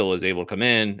still was able to come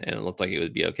in, and it looked like it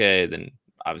would be okay. Then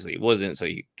obviously he wasn't, so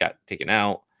he got taken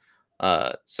out.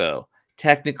 So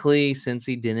technically,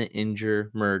 Cincy didn't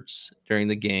injure Mertz during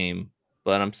the game,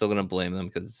 but I'm still gonna blame them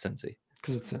because it's Cincy.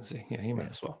 Yeah, he might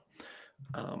as well.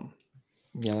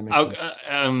 Yeah, that makes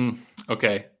sense.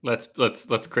 Okay, let's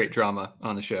create drama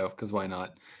on the show, because why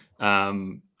not?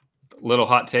 Little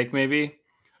hot take, maybe.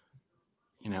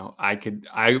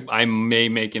 I may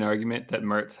make an argument that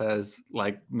Mertz has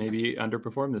like maybe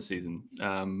underperformed this season.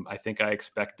 I think I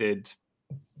expected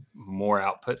more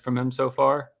output from him so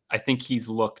far. I think he's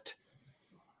looked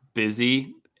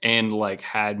busy and like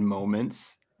had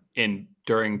moments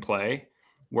during play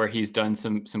where he's done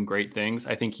some great things.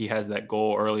 I think he has that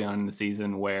goal early on in the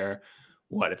season where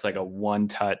it's like a one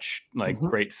touch, like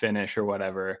great finish or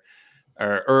whatever.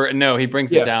 Or no, he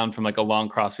brings it down from like a long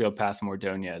crossfield pass from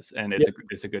Ordonez, and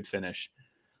it's a good finish.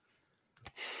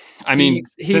 I mean,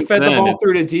 he fed the ball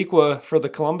through to Dikwa for the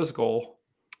Columbus goal.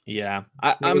 Yeah,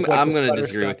 I'm going to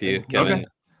disagree with you, Kevin. Okay.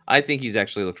 I think he's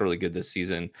actually looked really good this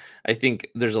season. I think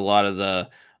there's a lot of the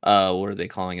what are they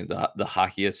calling it, the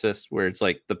hockey assist, where it's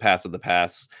like the pass of the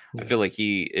pass. I feel like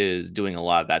he is doing a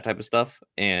lot of that type of stuff,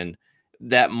 and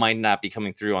that might not be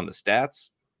coming through on the stats,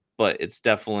 but it's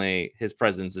definitely his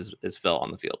presence is felt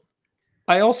on the field.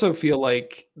 I also feel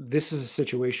like this is a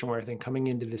situation where I think coming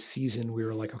into this season, we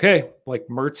were like, okay, like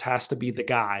Mertz has to be the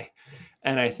guy.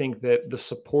 And I think that the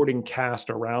supporting cast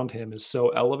around him is so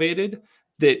elevated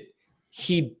that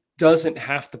he doesn't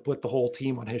have to put the whole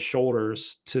team on his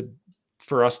shoulders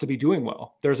for us to be doing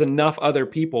well. There's enough other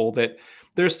people that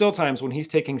there's still times when he's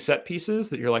taking set pieces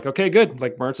that you're like, okay, good.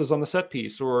 Like Mertz is on the set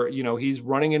piece, or, he's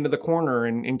running into the corner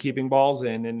and keeping balls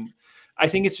in. And I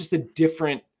think it's just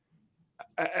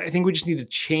I think we just need to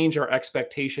change our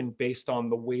expectation based on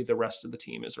the way the rest of the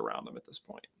team is around them at this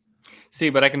point. See,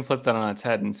 but I can flip that on its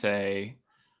head and say,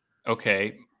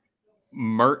 okay,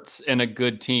 Mertz in a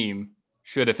good team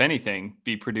should, if anything,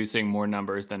 be producing more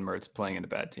numbers than Mertz playing in a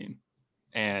bad team.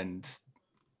 And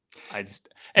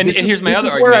here's my other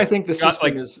argument. Where I think the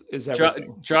system is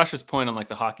everything. Josh's point on like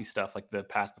the hockey stuff, like the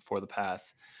pass before the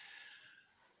pass.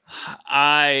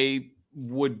 I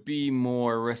would be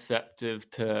more receptive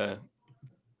to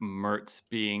Mertz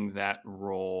being that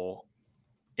role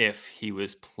if he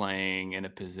was playing in a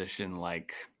position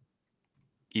like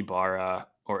Ibarra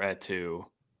or Etu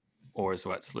or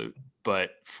Zwetsloot.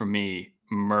 But for me,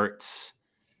 Mertz,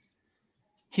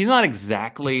 he's not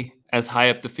exactly as high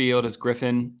up the field as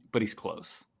Griffin, but he's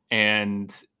close.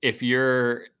 And if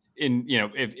you're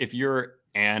if you're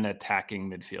an attacking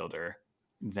midfielder,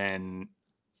 then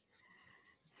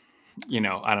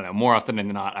I don't know, more often than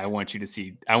not, I want you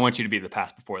to be the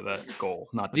pass before the goal,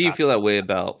 not the Do you feel that way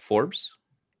about Forbes?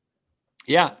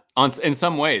 Yeah, in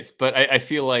some ways. But I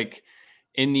feel like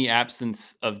in the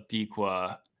absence of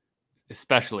Dikwa,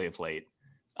 especially of late,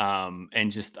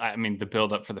 and just, I mean, the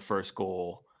build up for the first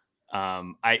goal,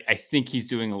 I think he's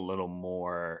doing a little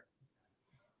more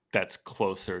that's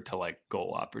closer to like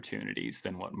goal opportunities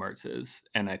than what Mertz is.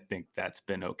 And I think that's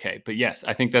been okay. But yes,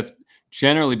 I think that's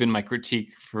generally been my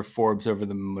critique for Forbes over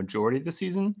the majority of the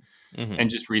season. Mm-hmm. And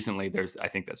just recently I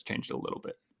think that's changed a little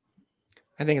bit.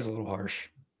 I think it's a little harsh.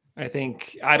 I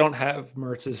think I don't have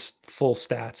Mertz's full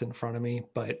stats in front of me,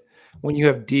 but when you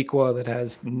have Dikwa that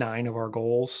has 9 of our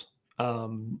goals,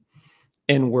 and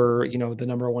we're, the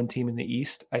number 1 team in the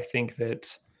East, I think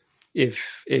that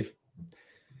if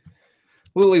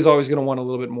Lily's always going to want a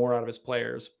little bit more out of his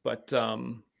players, but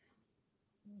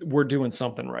we're doing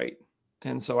something right.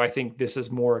 And so I think this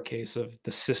is more a case of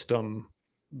the system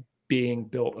being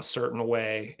built a certain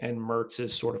way, and Mertz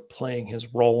is sort of playing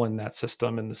his role in that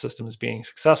system, and the system is being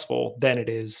successful, than it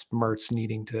is Mertz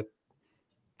needing to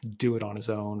do it on his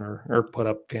own or put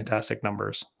up fantastic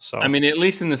numbers. So, I mean, at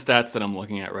least in the stats that I'm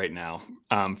looking at right now,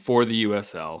 for the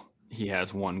USL, he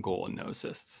has 1 goal and no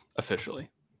assists officially.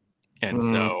 And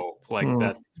so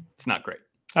it's not great.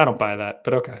 I don't buy that,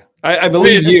 but okay. I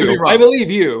believe you. I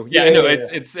believe you. Yeah, no,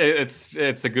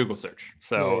 it's a Google search.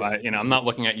 So I'm not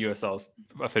looking at USL's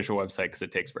official website because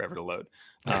it takes forever to load.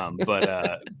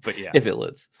 But yeah, if it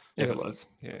loads, yeah.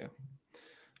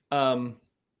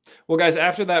 Well, guys,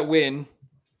 after that win,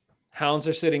 Hounds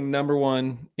are sitting number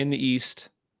 1 in the East,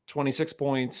 26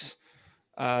 points.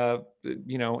 At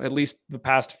least the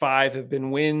past 5 have been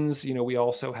wins. We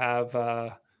also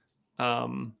have.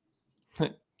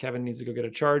 Kevin needs to go get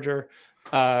a charger.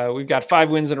 We've got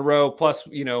 5 wins in a row. Plus,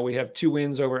 we have 2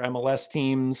 wins over MLS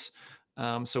teams.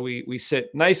 So we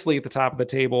sit nicely at the top of the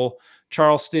table.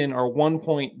 Charleston are 1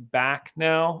 point back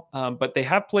now, but they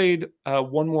have played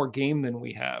 1 more game than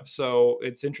we have. So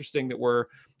it's interesting that we're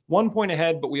 1 point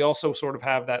ahead, but we also sort of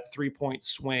have that 3-point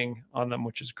swing on them,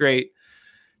 which is great.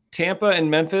 Tampa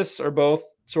and Memphis are both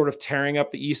sort of tearing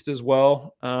up the East as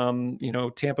well.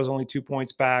 Tampa's only 2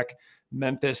 points back.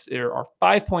 Memphis are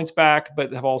 5 points back,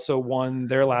 but have also won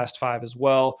their last 5 as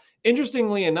well.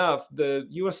 Interestingly enough, the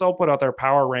USL put out their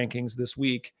power rankings this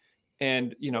week.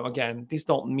 And, again, these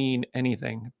don't mean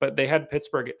anything, but they had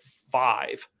Pittsburgh at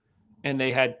 5. and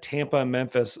they had Tampa and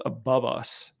Memphis above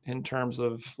us in terms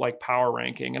of like power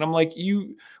ranking. And I'm like,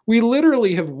 we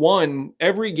literally have won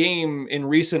every game in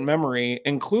recent memory,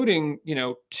 including,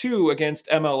 2 against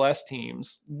MLS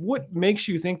teams. What makes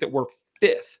you think that we're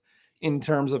 5th in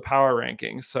terms of power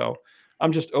rankings? So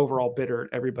I'm just overall bitter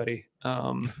at everybody.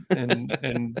 And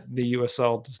the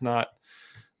USL does not,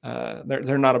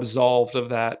 they're not absolved of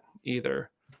that either.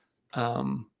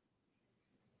 It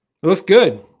looks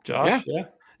good, Josh. Yeah.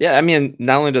 Yeah, I mean,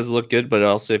 not only does it look good, but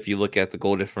also if you look at the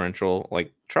goal differential,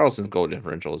 like Charleston's goal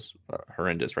differential is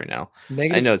horrendous right now.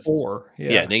 I know it's -4. yeah,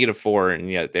 Yeah. -4,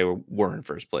 and yet they were in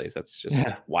first place. That's just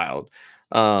Yeah. wild.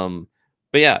 But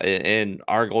yeah, and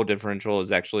our goal differential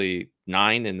is actually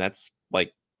 9, and that's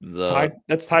like the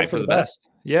That's tied for the best.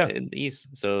 Yeah. in the East.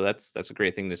 So that's a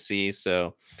great thing to see.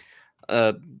 So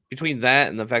between that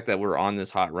and the fact that we're on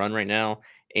this hot run right now,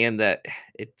 and that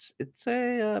it's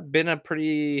been a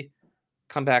pretty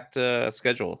compact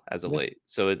schedule as of Yeah. late.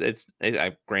 So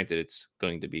I granted it's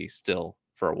going to be still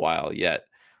for a while yet.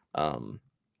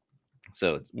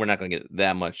 So we're not going to get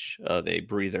that much of a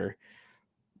breather,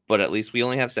 but at least we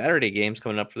only have Saturday games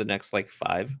coming up for the next like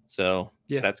 5. So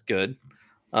Yeah. that's good.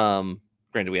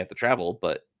 Granted we have to travel,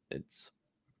 but it's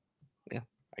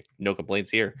no complaints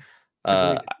here.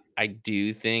 Agreed. I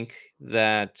do think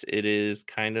that it is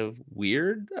kind of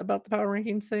weird about the power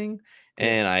rankings thing, Yeah.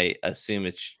 and I assume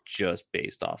it's just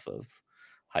based off of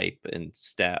hype and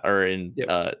stat or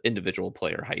individual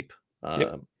player hype.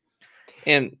 Yep.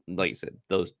 And like you said,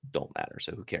 those don't matter,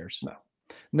 so who cares? No.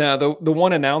 No, the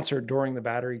one announcer during the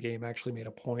Battery game actually made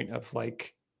a point of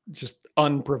like just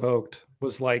unprovoked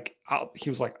was like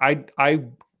he was like I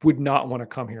would not want to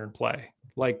come here and play.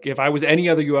 Like if I was any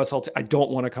other USL I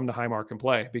don't want to come to Highmark and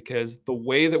play because the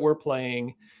way that we're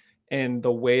playing and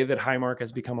the way that Highmark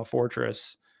has become a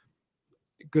fortress,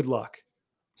 good luck.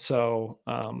 So,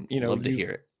 Love to hear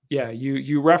it. Yeah,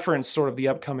 you reference sort of the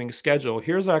upcoming schedule.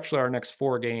 Here's actually our next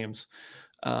 4 games.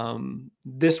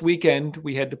 This weekend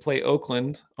we had to play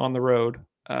Oakland on the road,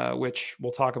 which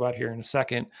we'll talk about here in a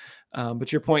second.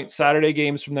 But your point, Saturday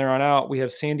games from there on out, we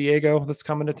have San Diego that's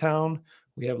coming to town.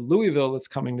 We have Louisville that's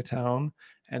coming to town.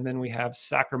 And then we have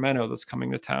Sacramento that's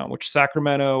coming to town, which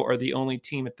Sacramento are the only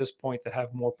team at this point that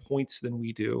have more points than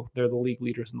we do. They're the league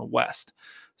leaders in the West.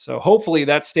 So hopefully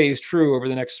that stays true over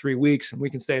the next 3 weeks and we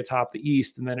can stay atop the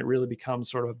East. And then it really becomes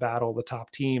sort of a battle of the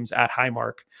top teams at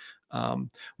Highmark.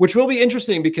 Which will be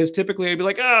interesting because typically I'd be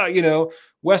like,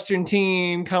 Western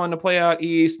team coming to play out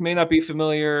East may not be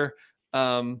familiar.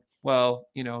 Well,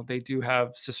 they do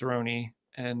have Cicerone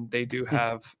and they do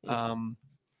have,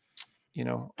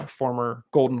 a former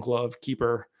Golden Glove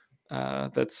keeper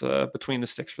that's between the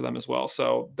sticks for them as well.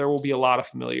 So there will be a lot of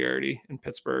familiarity in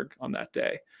Pittsburgh on that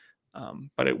day,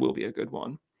 but it will be a good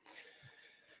one.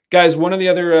 Guys, one of the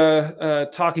other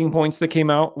talking points that came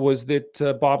out was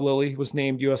that Bob Lilly was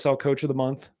named USL Coach of the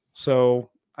Month. So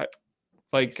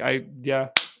there's,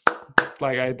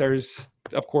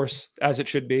 of course, as it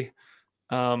should be.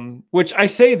 Which I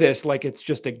say this like it's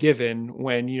just a given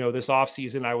when, this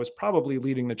offseason I was probably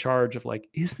leading the charge of like,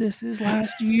 is this his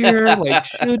last year? Like,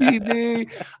 should he be?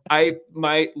 My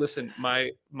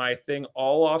thing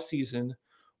all offseason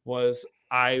was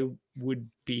I would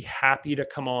be happy to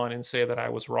come on and say that I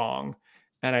was wrong.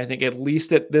 And I think at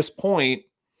least at this point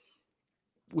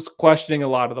was questioning a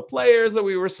lot of the players that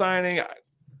we were signing.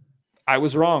 I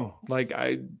was wrong. Like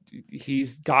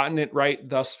he's gotten it right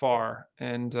thus far.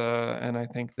 And I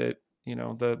think that,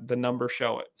 the numbers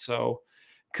show it. So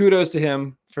kudos to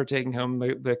him for taking home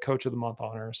the Coach of the Month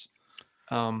honors.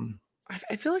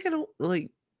 I feel like I don't really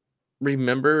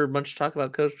remember much talk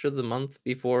about Coach of the Month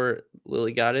before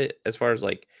Lily got it, as far as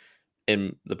like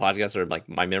in the podcast or like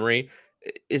my memory.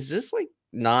 Is this like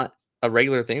not a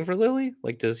regular thing for Lily?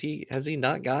 Like, has he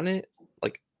not gotten it?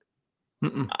 Like,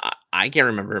 I can't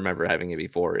remember having it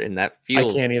before, and that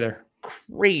feels I can't either.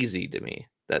 Crazy to me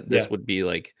that this would be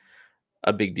like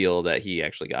a big deal that he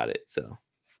actually got it. So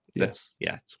it's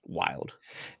wild.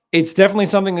 It's definitely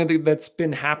something that's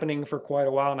been happening for quite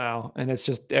a while now, and it's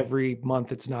just every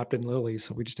month it's not been Lily,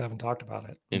 so we just haven't talked about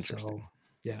it. Interesting. So,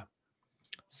 yeah.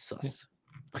 Sus.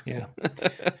 Yeah.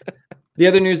 The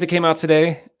other news that came out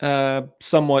today,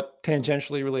 somewhat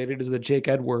tangentially related, is that Jake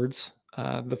Edwards,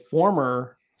 the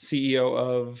former CEO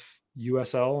of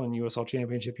USL and USL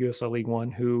Championship, USL League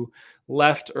One, who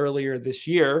left earlier this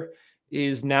year,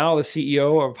 is now the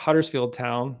CEO of Huddersfield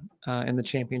Town in the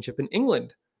Championship in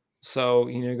England. So,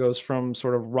 goes from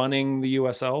sort of running the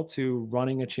USL to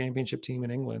running a championship team in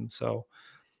England. So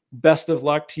best of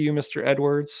luck to you, Mr.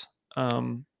 Edwards.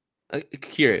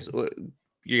 Curious,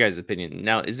 your guys' opinion.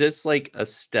 Now, is this like a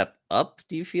step up,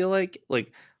 do you feel like?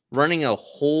 Like, running a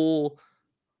whole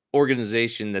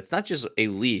organization that's not just a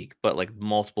league, but like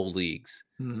multiple leagues.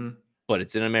 But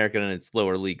it's in America and it's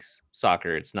lower leagues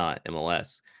soccer. It's not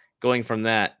MLS. Going from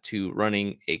that to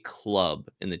running a club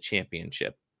in the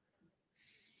championship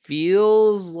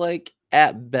feels like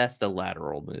at best a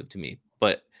lateral move to me.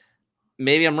 But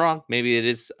maybe I'm wrong. Maybe it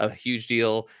is a huge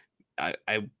deal.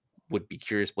 I would be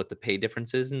curious what the pay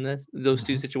difference is in those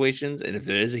two situations, and if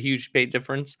there is a huge pay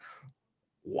difference,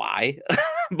 why?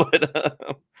 But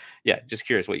yeah, just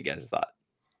curious what you guys thought.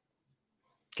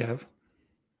 Kev?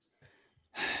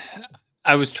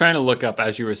 I was trying to look up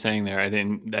as you were saying there. I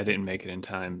didn't make it in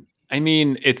time. I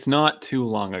mean, it's not too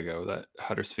long ago that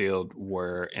Huddersfield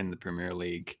were in the Premier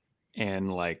League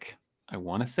and like I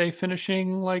want to say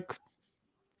finishing like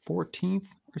 14th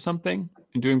or something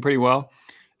and doing pretty well.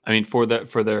 I mean, for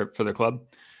the club.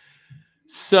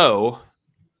 So,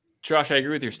 Josh, I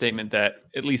agree with your statement that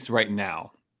at least right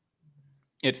now,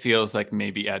 it feels like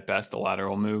maybe at best a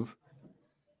lateral move.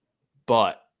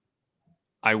 But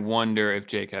I wonder if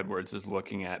Jake Edwards is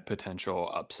looking at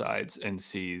potential upsides and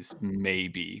sees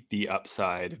maybe the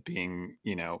upside of being,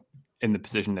 in the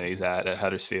position that he's at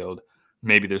Huddersfield.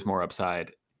 Maybe there's more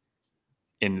upside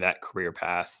in that career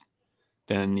path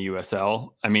than the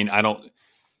USL. I mean, I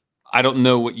don't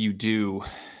know what you do.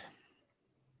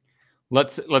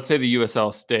 Let's say the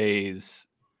USL stays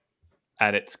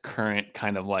at its current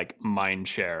kind of like mind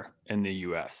share in the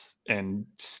US and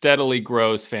steadily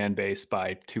grows fan base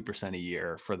by 2% a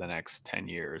year for the next 10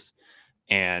 years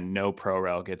and no pro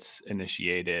rel gets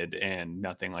initiated and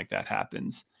nothing like that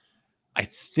happens. I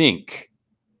think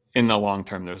in the long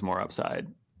term, there's more upside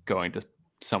going to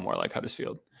somewhere like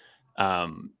Huddersfield.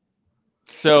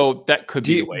 So that could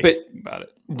be the way to think about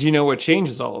it. Do you know what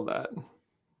changes all of that?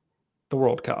 The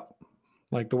World Cup.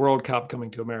 Like the World Cup coming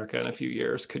to America in a few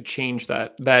years could change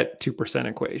that 2%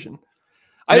 equation.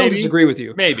 I don't disagree with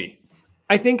you. Maybe.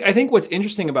 I think what's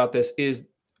interesting about this is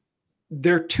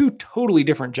they're two totally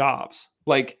different jobs.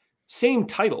 Like same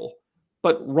title,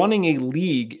 but running a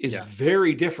league is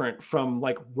very different from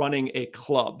like running a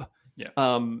club. Yeah.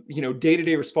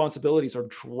 Day-to-day responsibilities are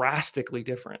drastically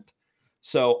different.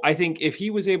 So I think if he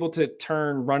was able to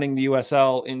turn running the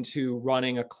USL into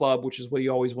running a club, which is what he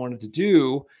always wanted to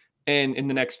do, and in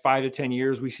the next 5 to 10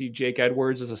 years, we see Jake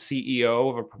Edwards as a CEO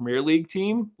of a Premier League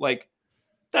team, like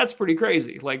that's pretty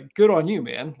crazy. Like good on you,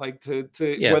 man. Like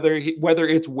whether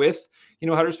it's with,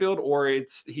 Huddersfield or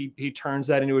it's he turns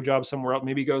that into a job somewhere else,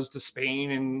 maybe goes to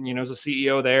Spain and, is a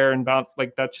CEO there and about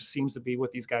like that just seems to be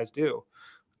what these guys do.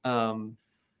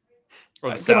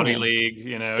 Or the Saudi League,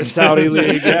 The Saudi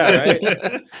League, yeah,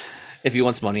 right. If he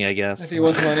wants money, I guess. If he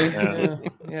wants money,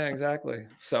 yeah, exactly.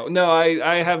 So no,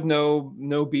 I have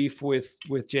no beef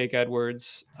with Jake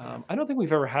Edwards. I don't think we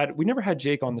never had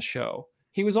Jake on the show.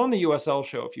 He was on the USL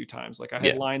show a few times. Like I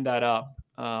had lined that up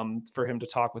for him to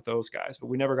talk with those guys, but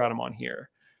we never got him on here.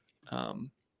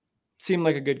 Seemed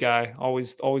like a good guy,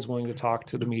 always willing to talk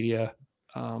to the media.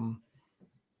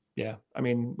 Yeah, I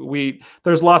mean,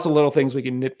 there's lots of little things we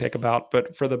can nitpick about,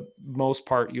 but for the most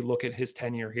part, you look at his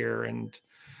tenure here and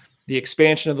the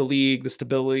expansion of the league, the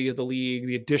stability of the league,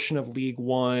 the addition of League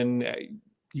One,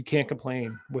 you can't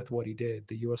complain with what he did.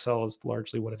 The USL is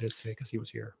largely what it is today because he was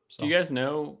here. So. Do you guys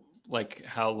know like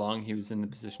how long he was in the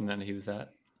position that he was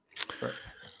at?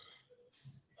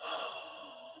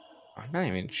 I'm not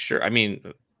even sure. I mean,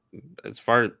 I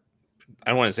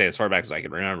don't want to say as far back as I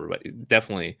can remember, but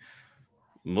definitely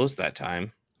most of that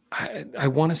time. I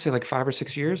want to say like 5 or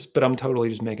 6 years, but I'm totally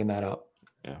just making that up.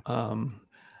 Yeah.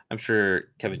 I'm sure,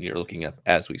 Kevin, you're looking up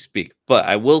as we speak. But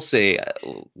I will say,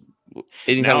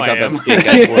 anytime we talk about Jake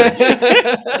Edwards,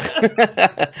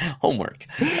 homework.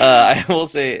 I will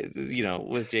say,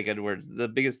 with Jake Edwards, the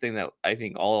biggest thing that I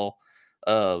think all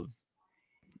of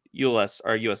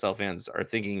USL fans are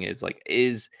thinking is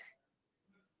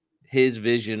his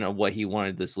vision of what he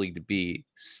wanted this league to be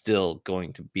still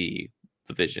going to be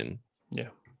the vision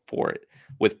for it,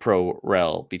 with pro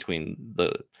rel between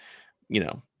the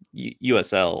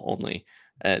USL only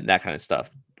and that kind of stuff.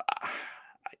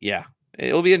 Yeah,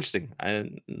 it'll be interesting.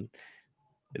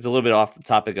 It's a little bit off the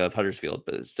topic of Huddersfield,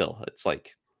 but it's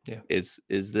like, is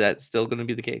that still going to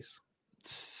be the case?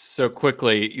 So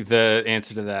quickly, the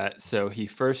answer to that. So he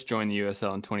first joined the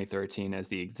USL in 2013 as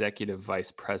the executive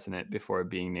vice president before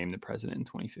being named the president in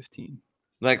 2015.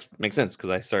 That makes sense because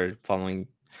I started following.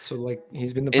 So like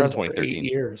he's been the president for 8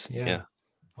 years. Yeah.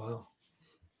 Wow.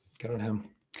 Good on him.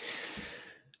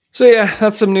 So yeah,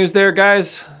 that's some news there,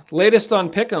 guys. Latest on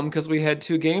Pick'em because we had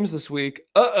 2 games this week.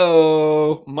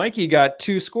 Mikey got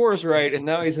 2 scores right, and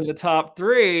now he's in the top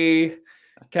 3.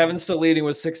 Kevin's still leading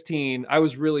with 16. I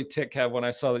was really ticked, Kev, when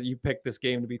I saw that you picked this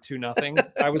game to be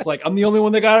 2-0. I was like, I'm the only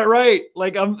one that got it right.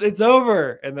 Like, it's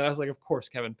over. And then I was like, of course,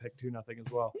 Kevin picked 2-0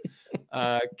 as well.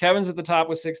 Kevin's at the top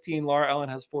with 16. Laura Ellen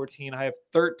has 14. I have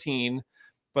 13.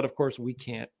 But of course, we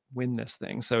can't win this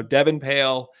thing. So Devin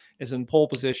Pale is in pole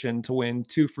position to win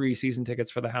 2 free season tickets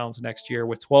for the Hounds next year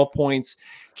with 12 points.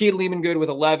 Keith Lehman Good with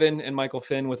 11 and Michael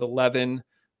Finn with 11.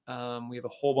 We have a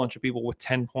whole bunch of people with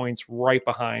 10 points right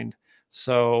behind.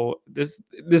 So this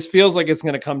feels like it's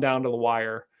going to come down to the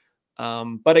wire.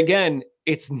 But again,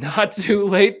 it's not too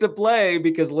late to play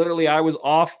because literally I was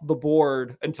off the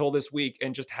board until this week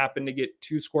and just happened to get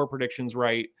 2 score predictions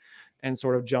right and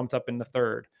sort of jumped up into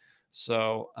third.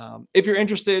 So if you're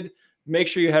interested, make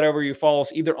sure you head over, you follow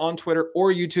us either on Twitter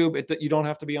or YouTube. You don't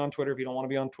have to be on Twitter if you don't want to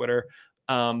be on Twitter.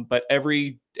 But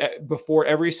before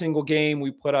every single game,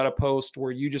 we put out a post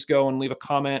where you just go and leave a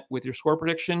comment with your score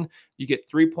prediction. You get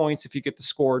 3 points if you get the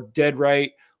score dead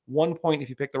right, 1 point if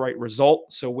you pick the right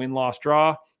result. So win, loss,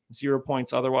 draw, 0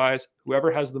 points otherwise.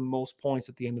 Whoever has the most points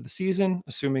at the end of the season,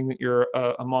 assuming that you're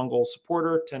a Mongol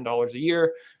supporter, $10 a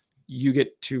year, you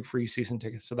get 2 free season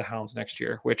tickets to the Hounds next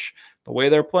year, which the way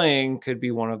they're playing could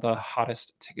be one of the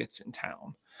hottest tickets in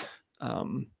town.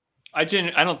 I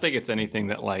don't think it's anything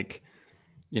that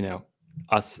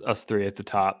us 3 at the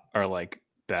top are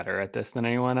better at this than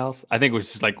anyone else. I think it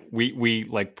was just we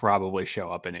probably show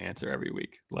up and answer every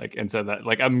week. And so that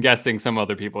I'm guessing some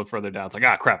other people further down, it's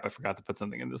crap, I forgot to put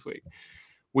something in this week.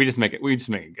 We just make a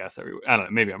guess every week. I don't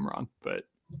know, maybe I'm wrong, but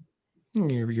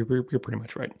you're pretty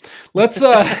much right. Let's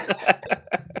talk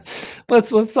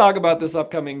about this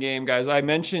upcoming game, guys. I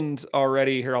mentioned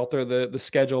already here. I'll throw the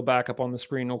schedule back up on the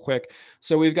screen real quick.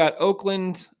 So we've got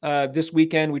Oakland this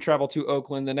weekend. We travel to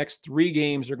Oakland. The next 3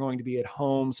 games are going to be at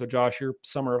home. So Josh, your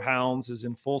Summer of Hounds is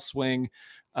in full swing.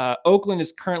 Oakland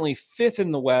is currently 5th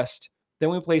in the West. Then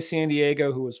we play San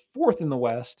Diego, who is 4th in the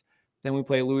West. Then we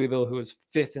play Louisville, who is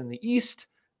 5th in the East.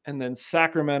 And then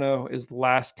Sacramento is the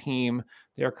last team.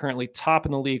 They are currently top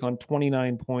in the league on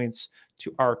 29 points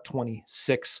to our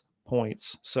 26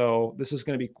 points. So this is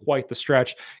going to be quite the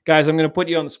stretch. Guys, I'm going to put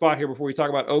you on the spot here before we talk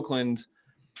about Oakland.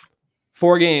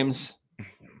 4 games.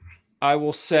 I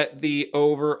will set the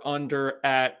over-under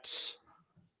at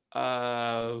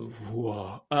oh,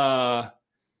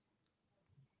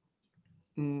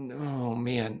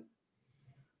 man.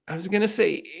 I was going to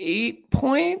say 8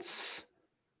 points.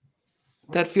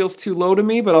 That feels too low to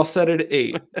me, but I'll set it at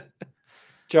 8.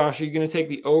 Josh, are you going to take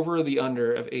the over or the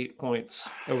under of 8 points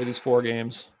over these 4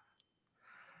 games?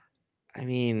 I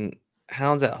mean,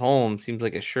 Hounds at home seems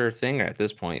like a sure thing at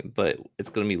this point, but it's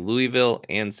going to be Louisville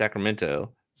and Sacramento.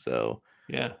 So,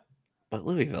 yeah. But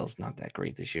Louisville's not that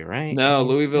great this year, right? No, I mean,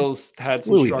 Louisville's had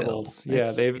some struggles.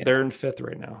 Yeah, they're in 5th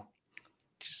right now.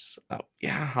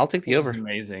 I'll take the over. This is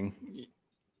amazing.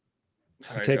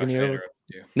 Sorry, taking Josh, the over.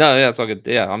 No, yeah, it's all good.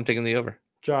 Yeah, I'm taking the over.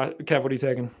 Josh, Kev, what are you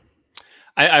taking?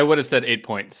 I would have said 8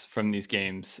 points from these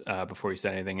games before you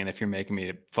said anything. And if you're making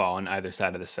me fall on either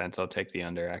side of the fence, I'll take the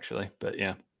under, actually. But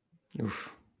yeah.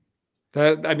 Oof.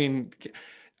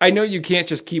 I know you can't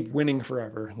just keep winning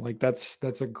forever.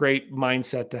 That's a great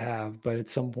mindset to have, but at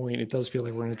some point it does feel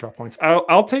like we're going to drop points.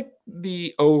 I'll take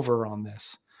the over on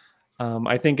this.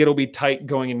 I think it'll be tight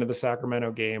going into the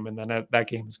Sacramento game, and then that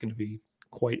game is going to be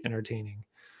quite entertaining.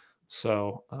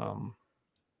 So,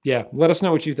 yeah, let us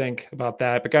know what you think about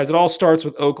that. But guys, it all starts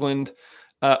with Oakland.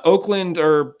 Oakland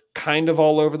are kind of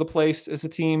all over the place as a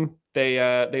team.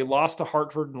 They lost to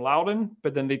Hartford and Loudoun,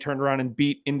 but then they turned around and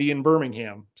beat Indy and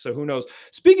Birmingham. So who knows?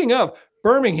 Speaking of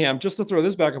Birmingham, just to throw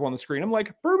this back up on the screen, I'm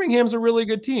like, Birmingham's a really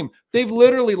good team. They've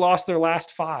literally lost their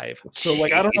last 5. So I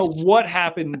don't know what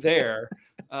happened there.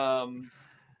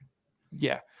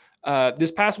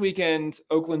 This past weekend,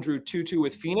 Oakland drew 2-2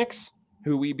 with Phoenix,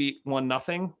 who we beat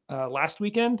 1-0 last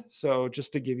weekend. So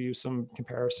just to give you some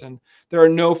comparison, there are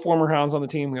no former Hounds on the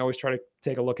team. We always try to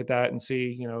take a look at that and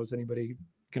see, is anybody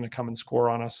going to come and score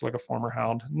on us like a former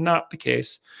Hound? Not the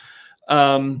case.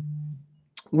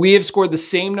 We have scored the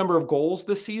same number of goals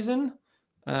this season.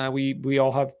 We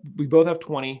both have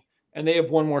 20, and they have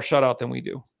 1 more shutout than we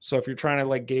do. So if you're trying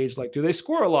to gauge, do they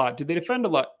score a lot? Do they defend a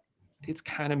lot? It's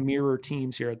kind of mirror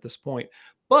teams here at this point.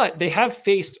 But they have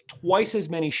faced twice as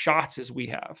many shots as we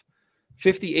have,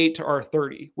 58 to our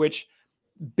 30, which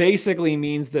basically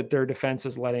means that their defense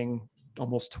is letting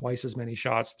almost twice as many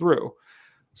shots through.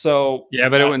 So yeah,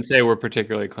 but I wouldn't say we're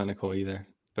particularly clinical either.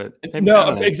 But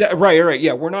no, exactly right.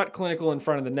 Yeah, we're not clinical in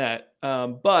front of the net.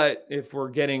 But if we're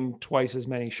getting twice as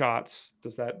many shots,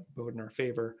 does that bode in our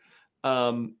favor?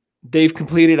 They've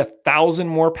completed 1,000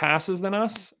 more passes than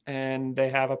us, and they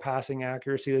have a passing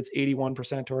accuracy that's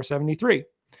 81% to our 73.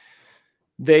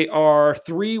 They are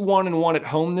 3-1-1 at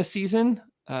home this season.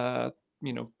 They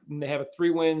have 3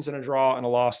 wins and a draw and a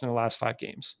loss in the last 5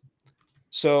 games.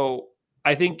 So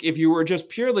I think if you were just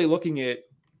purely looking at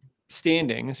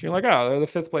standings, you're like, oh, they're the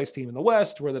 5th place team in the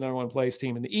West. We're the number 1 place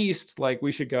team in the East. Like,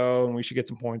 we should go and we should get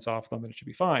some points off them and it should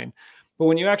be fine. But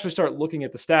when you actually start looking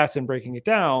at the stats and breaking it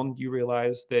down, you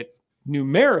realize that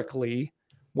numerically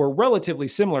we're relatively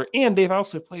similar, and they've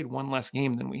also played 1 less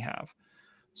game than we have.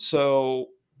 So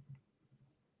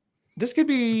this could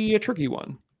be a tricky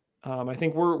one. I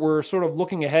think we're sort of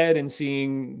looking ahead and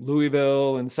seeing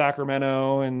Louisville and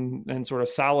Sacramento and sort of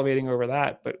salivating over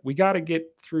that, but we got to get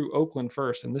through Oakland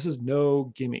first, and this is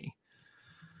no gimme.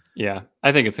 Yeah,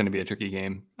 I think it's going to be a tricky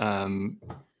game.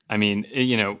 I mean,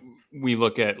 we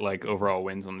look at like overall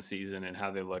wins on the season and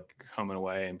how they look home and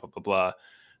away and blah blah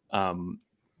blah.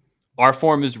 Our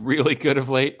form is really good of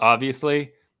late.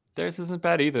 Obviously, theirs isn't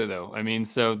bad either, though. I mean,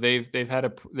 so they've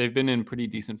been in pretty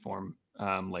decent form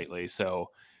lately.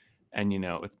 So, and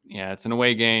it's an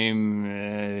away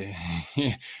game.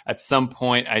 At some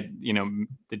point,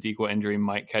 the Dikwa injury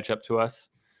might catch up to us.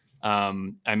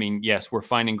 I mean, yes, we're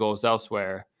finding goals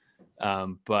elsewhere,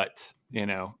 but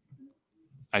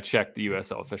I checked the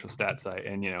USL official stat site,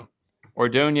 and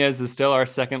Ordonez is still our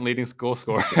 2nd leading goal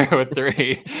scorer with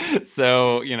 3.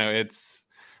 So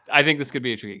I think this could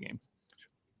be a tricky game.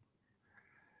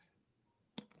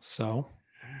 So,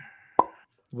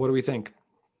 what do we think?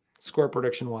 Score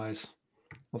prediction wise,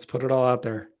 let's put it all out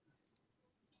there.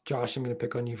 Josh, I'm going to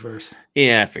pick on you first.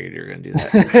 Yeah, I figured you were going to do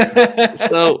that.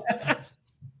 So,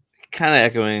 kind of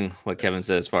echoing what Kevin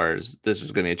said as far as this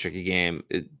is going to be a tricky game.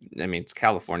 It's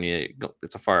California.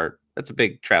 That's a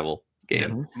big travel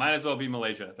game. Yeah, might as well be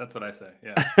Malaysia. That's what I say.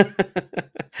 Yeah.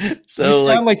 So you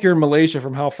sound like you're in Malaysia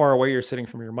from how far away you're sitting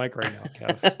from your mic right now,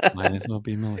 Kev. Might as well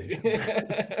be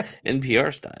Malaysia.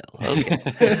 NPR style.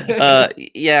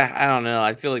 Okay. Yeah, I don't know.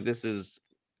 I feel like this is.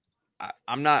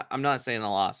 I'm not saying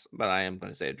a loss, but I am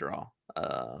going to say a draw.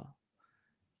 And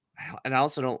I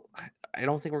also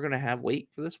don't think we're going to have weight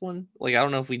for this one. Like, I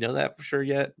don't know if we know that for sure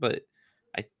yet, but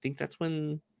I think that's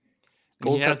when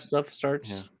Gold Cup stuff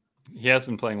starts. Yeah. He has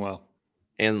been playing well.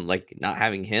 And like not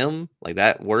having him, like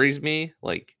that worries me.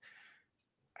 Like,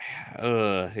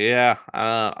 I'm going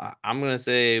to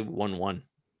say 1-1.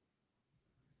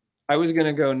 I was going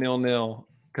to go 0-0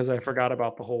 because I forgot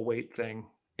about the whole weight thing.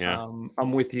 Yeah.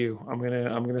 I'm with you. I'm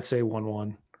going to say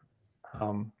 1-1.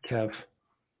 Kev.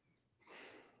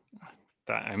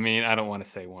 I mean, I don't want to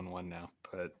say 1-1 now,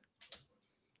 but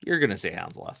you're gonna say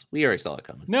Hounds loss. We already saw it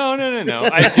coming. No.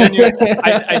 I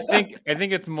think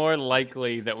it's more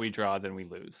likely that we draw than we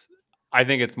lose. I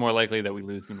think it's more likely that we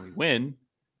lose than we win.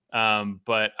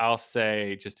 But I'll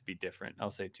say, just to be different,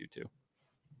 I'll say 2-2.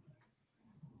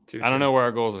 I don't know where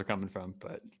our goals are coming from,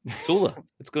 but Tula.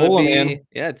 It's going to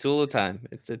be Tula time.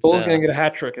 It's Tula's going to get a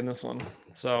hat trick in this one.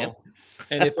 So, yep.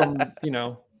 And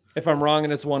if I'm wrong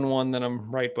and it's 1-1, then I'm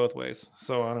right both ways.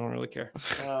 So I don't really care.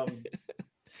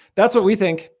 That's what we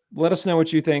think. Let us know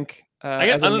what you think.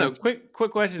 I don't know. Quick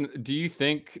question. Do you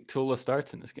think Tula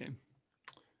starts in this game?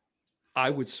 I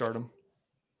would start him.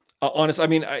 Honestly, I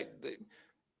mean,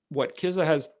 Kizza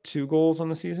has 2 goals on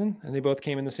the season, and they both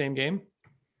came in the same game.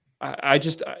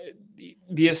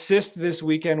 The assist this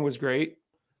weekend was great,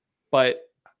 but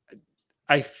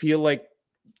I feel like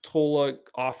Tola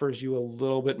offers you a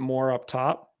little bit more up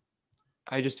top.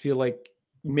 I just feel like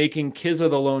making Kizza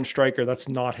the lone striker, that's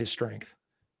not his strength.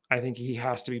 I think he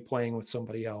has to be playing with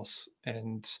somebody else.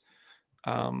 And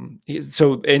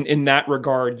so in that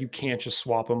regard, you can't just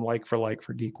swap him like for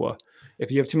Dikwa.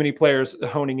 If you have too many players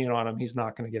honing in on him, he's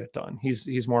not going to get it done.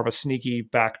 He's more of a sneaky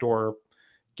backdoor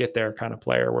get there kind of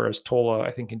player, whereas Tola,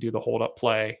 I think, can do the hold up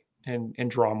play and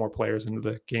draw more players into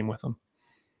the game with him.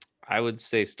 I would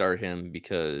say start him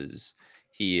because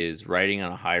he is riding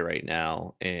on a high right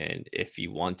now. And if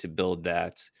you want to build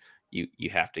that, you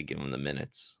have to give him the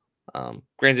minutes.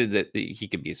 Granted that he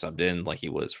could be subbed in like he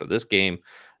was for this game,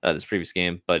 this previous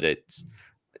game, but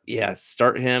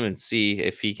start him and see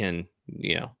if he can,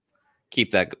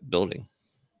 keep that building.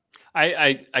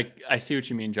 I see what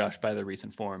you mean, Josh, by the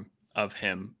recent form of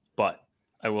him, but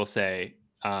I will say,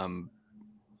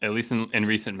 at least in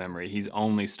recent memory, he's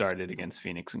only started against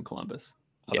Phoenix and Columbus.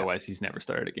 Otherwise, he's never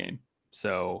started a game.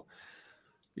 So,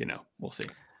 we'll see.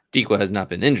 Dikwa has not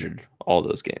been injured all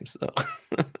those games, though.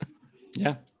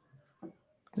 Yeah.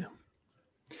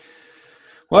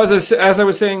 Well, as I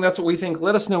was saying, that's what we think.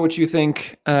 Let us know what you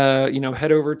think.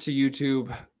 Head over to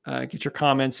YouTube, get your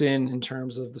comments in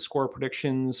terms of the score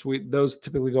predictions. Those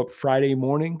typically go up Friday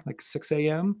morning, like 6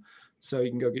 a.m. So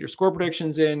you can go get your score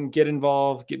predictions in, get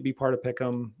involved, be part of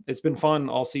Pick'em. It's been fun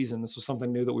all season. This was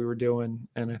something new that we were doing,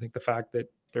 and I think the fact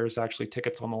that there's actually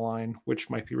tickets on the line, which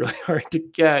might be really hard to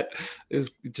get, it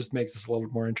just makes this a little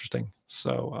bit more interesting.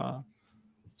 So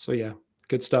yeah,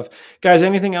 good stuff, guys.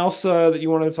 Anything else that you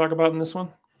wanted to talk about in this one?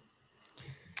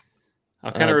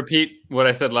 I'll kind of repeat what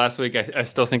I said last week. I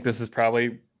still think this is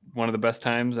probably one of the best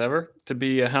times ever to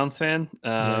be a Hounds fan.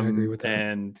 Yeah, I agree with that.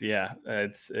 And yeah,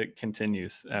 it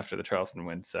continues after the Charleston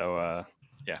win. So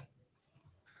yeah.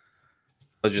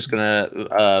 I was just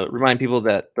gonna remind people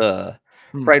that the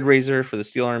Pride Raiser for the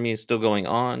Steel Army is still going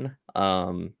on.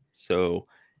 So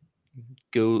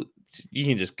you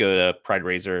can just go to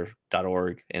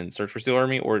prideraiser.org and search for Steel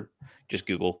Army, or just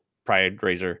Google Pride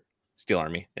Raiser Steel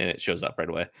Army and it shows up right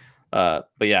away. But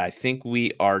yeah, I think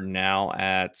we are now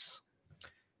at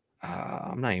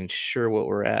I'm not even sure what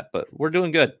we're at, but we're doing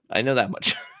good. I know that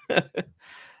much.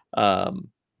 I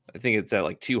think it's at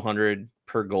like 200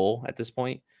 per goal at this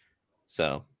point.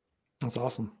 So that's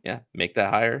awesome. Yeah, make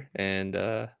that higher, and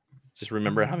just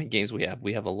remember how many games we have.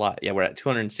 We have a lot. Yeah, we're at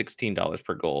 $216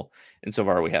 per goal, and so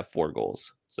far we have 4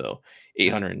 goals. So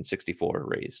 864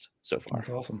 raised so far. That's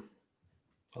awesome.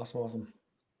 Awesome.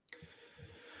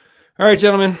 All right,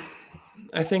 gentlemen.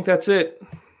 I think that's it.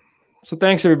 So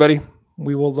thanks, everybody.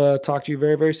 We will talk to you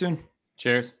very, very soon.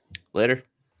 Cheers. Later.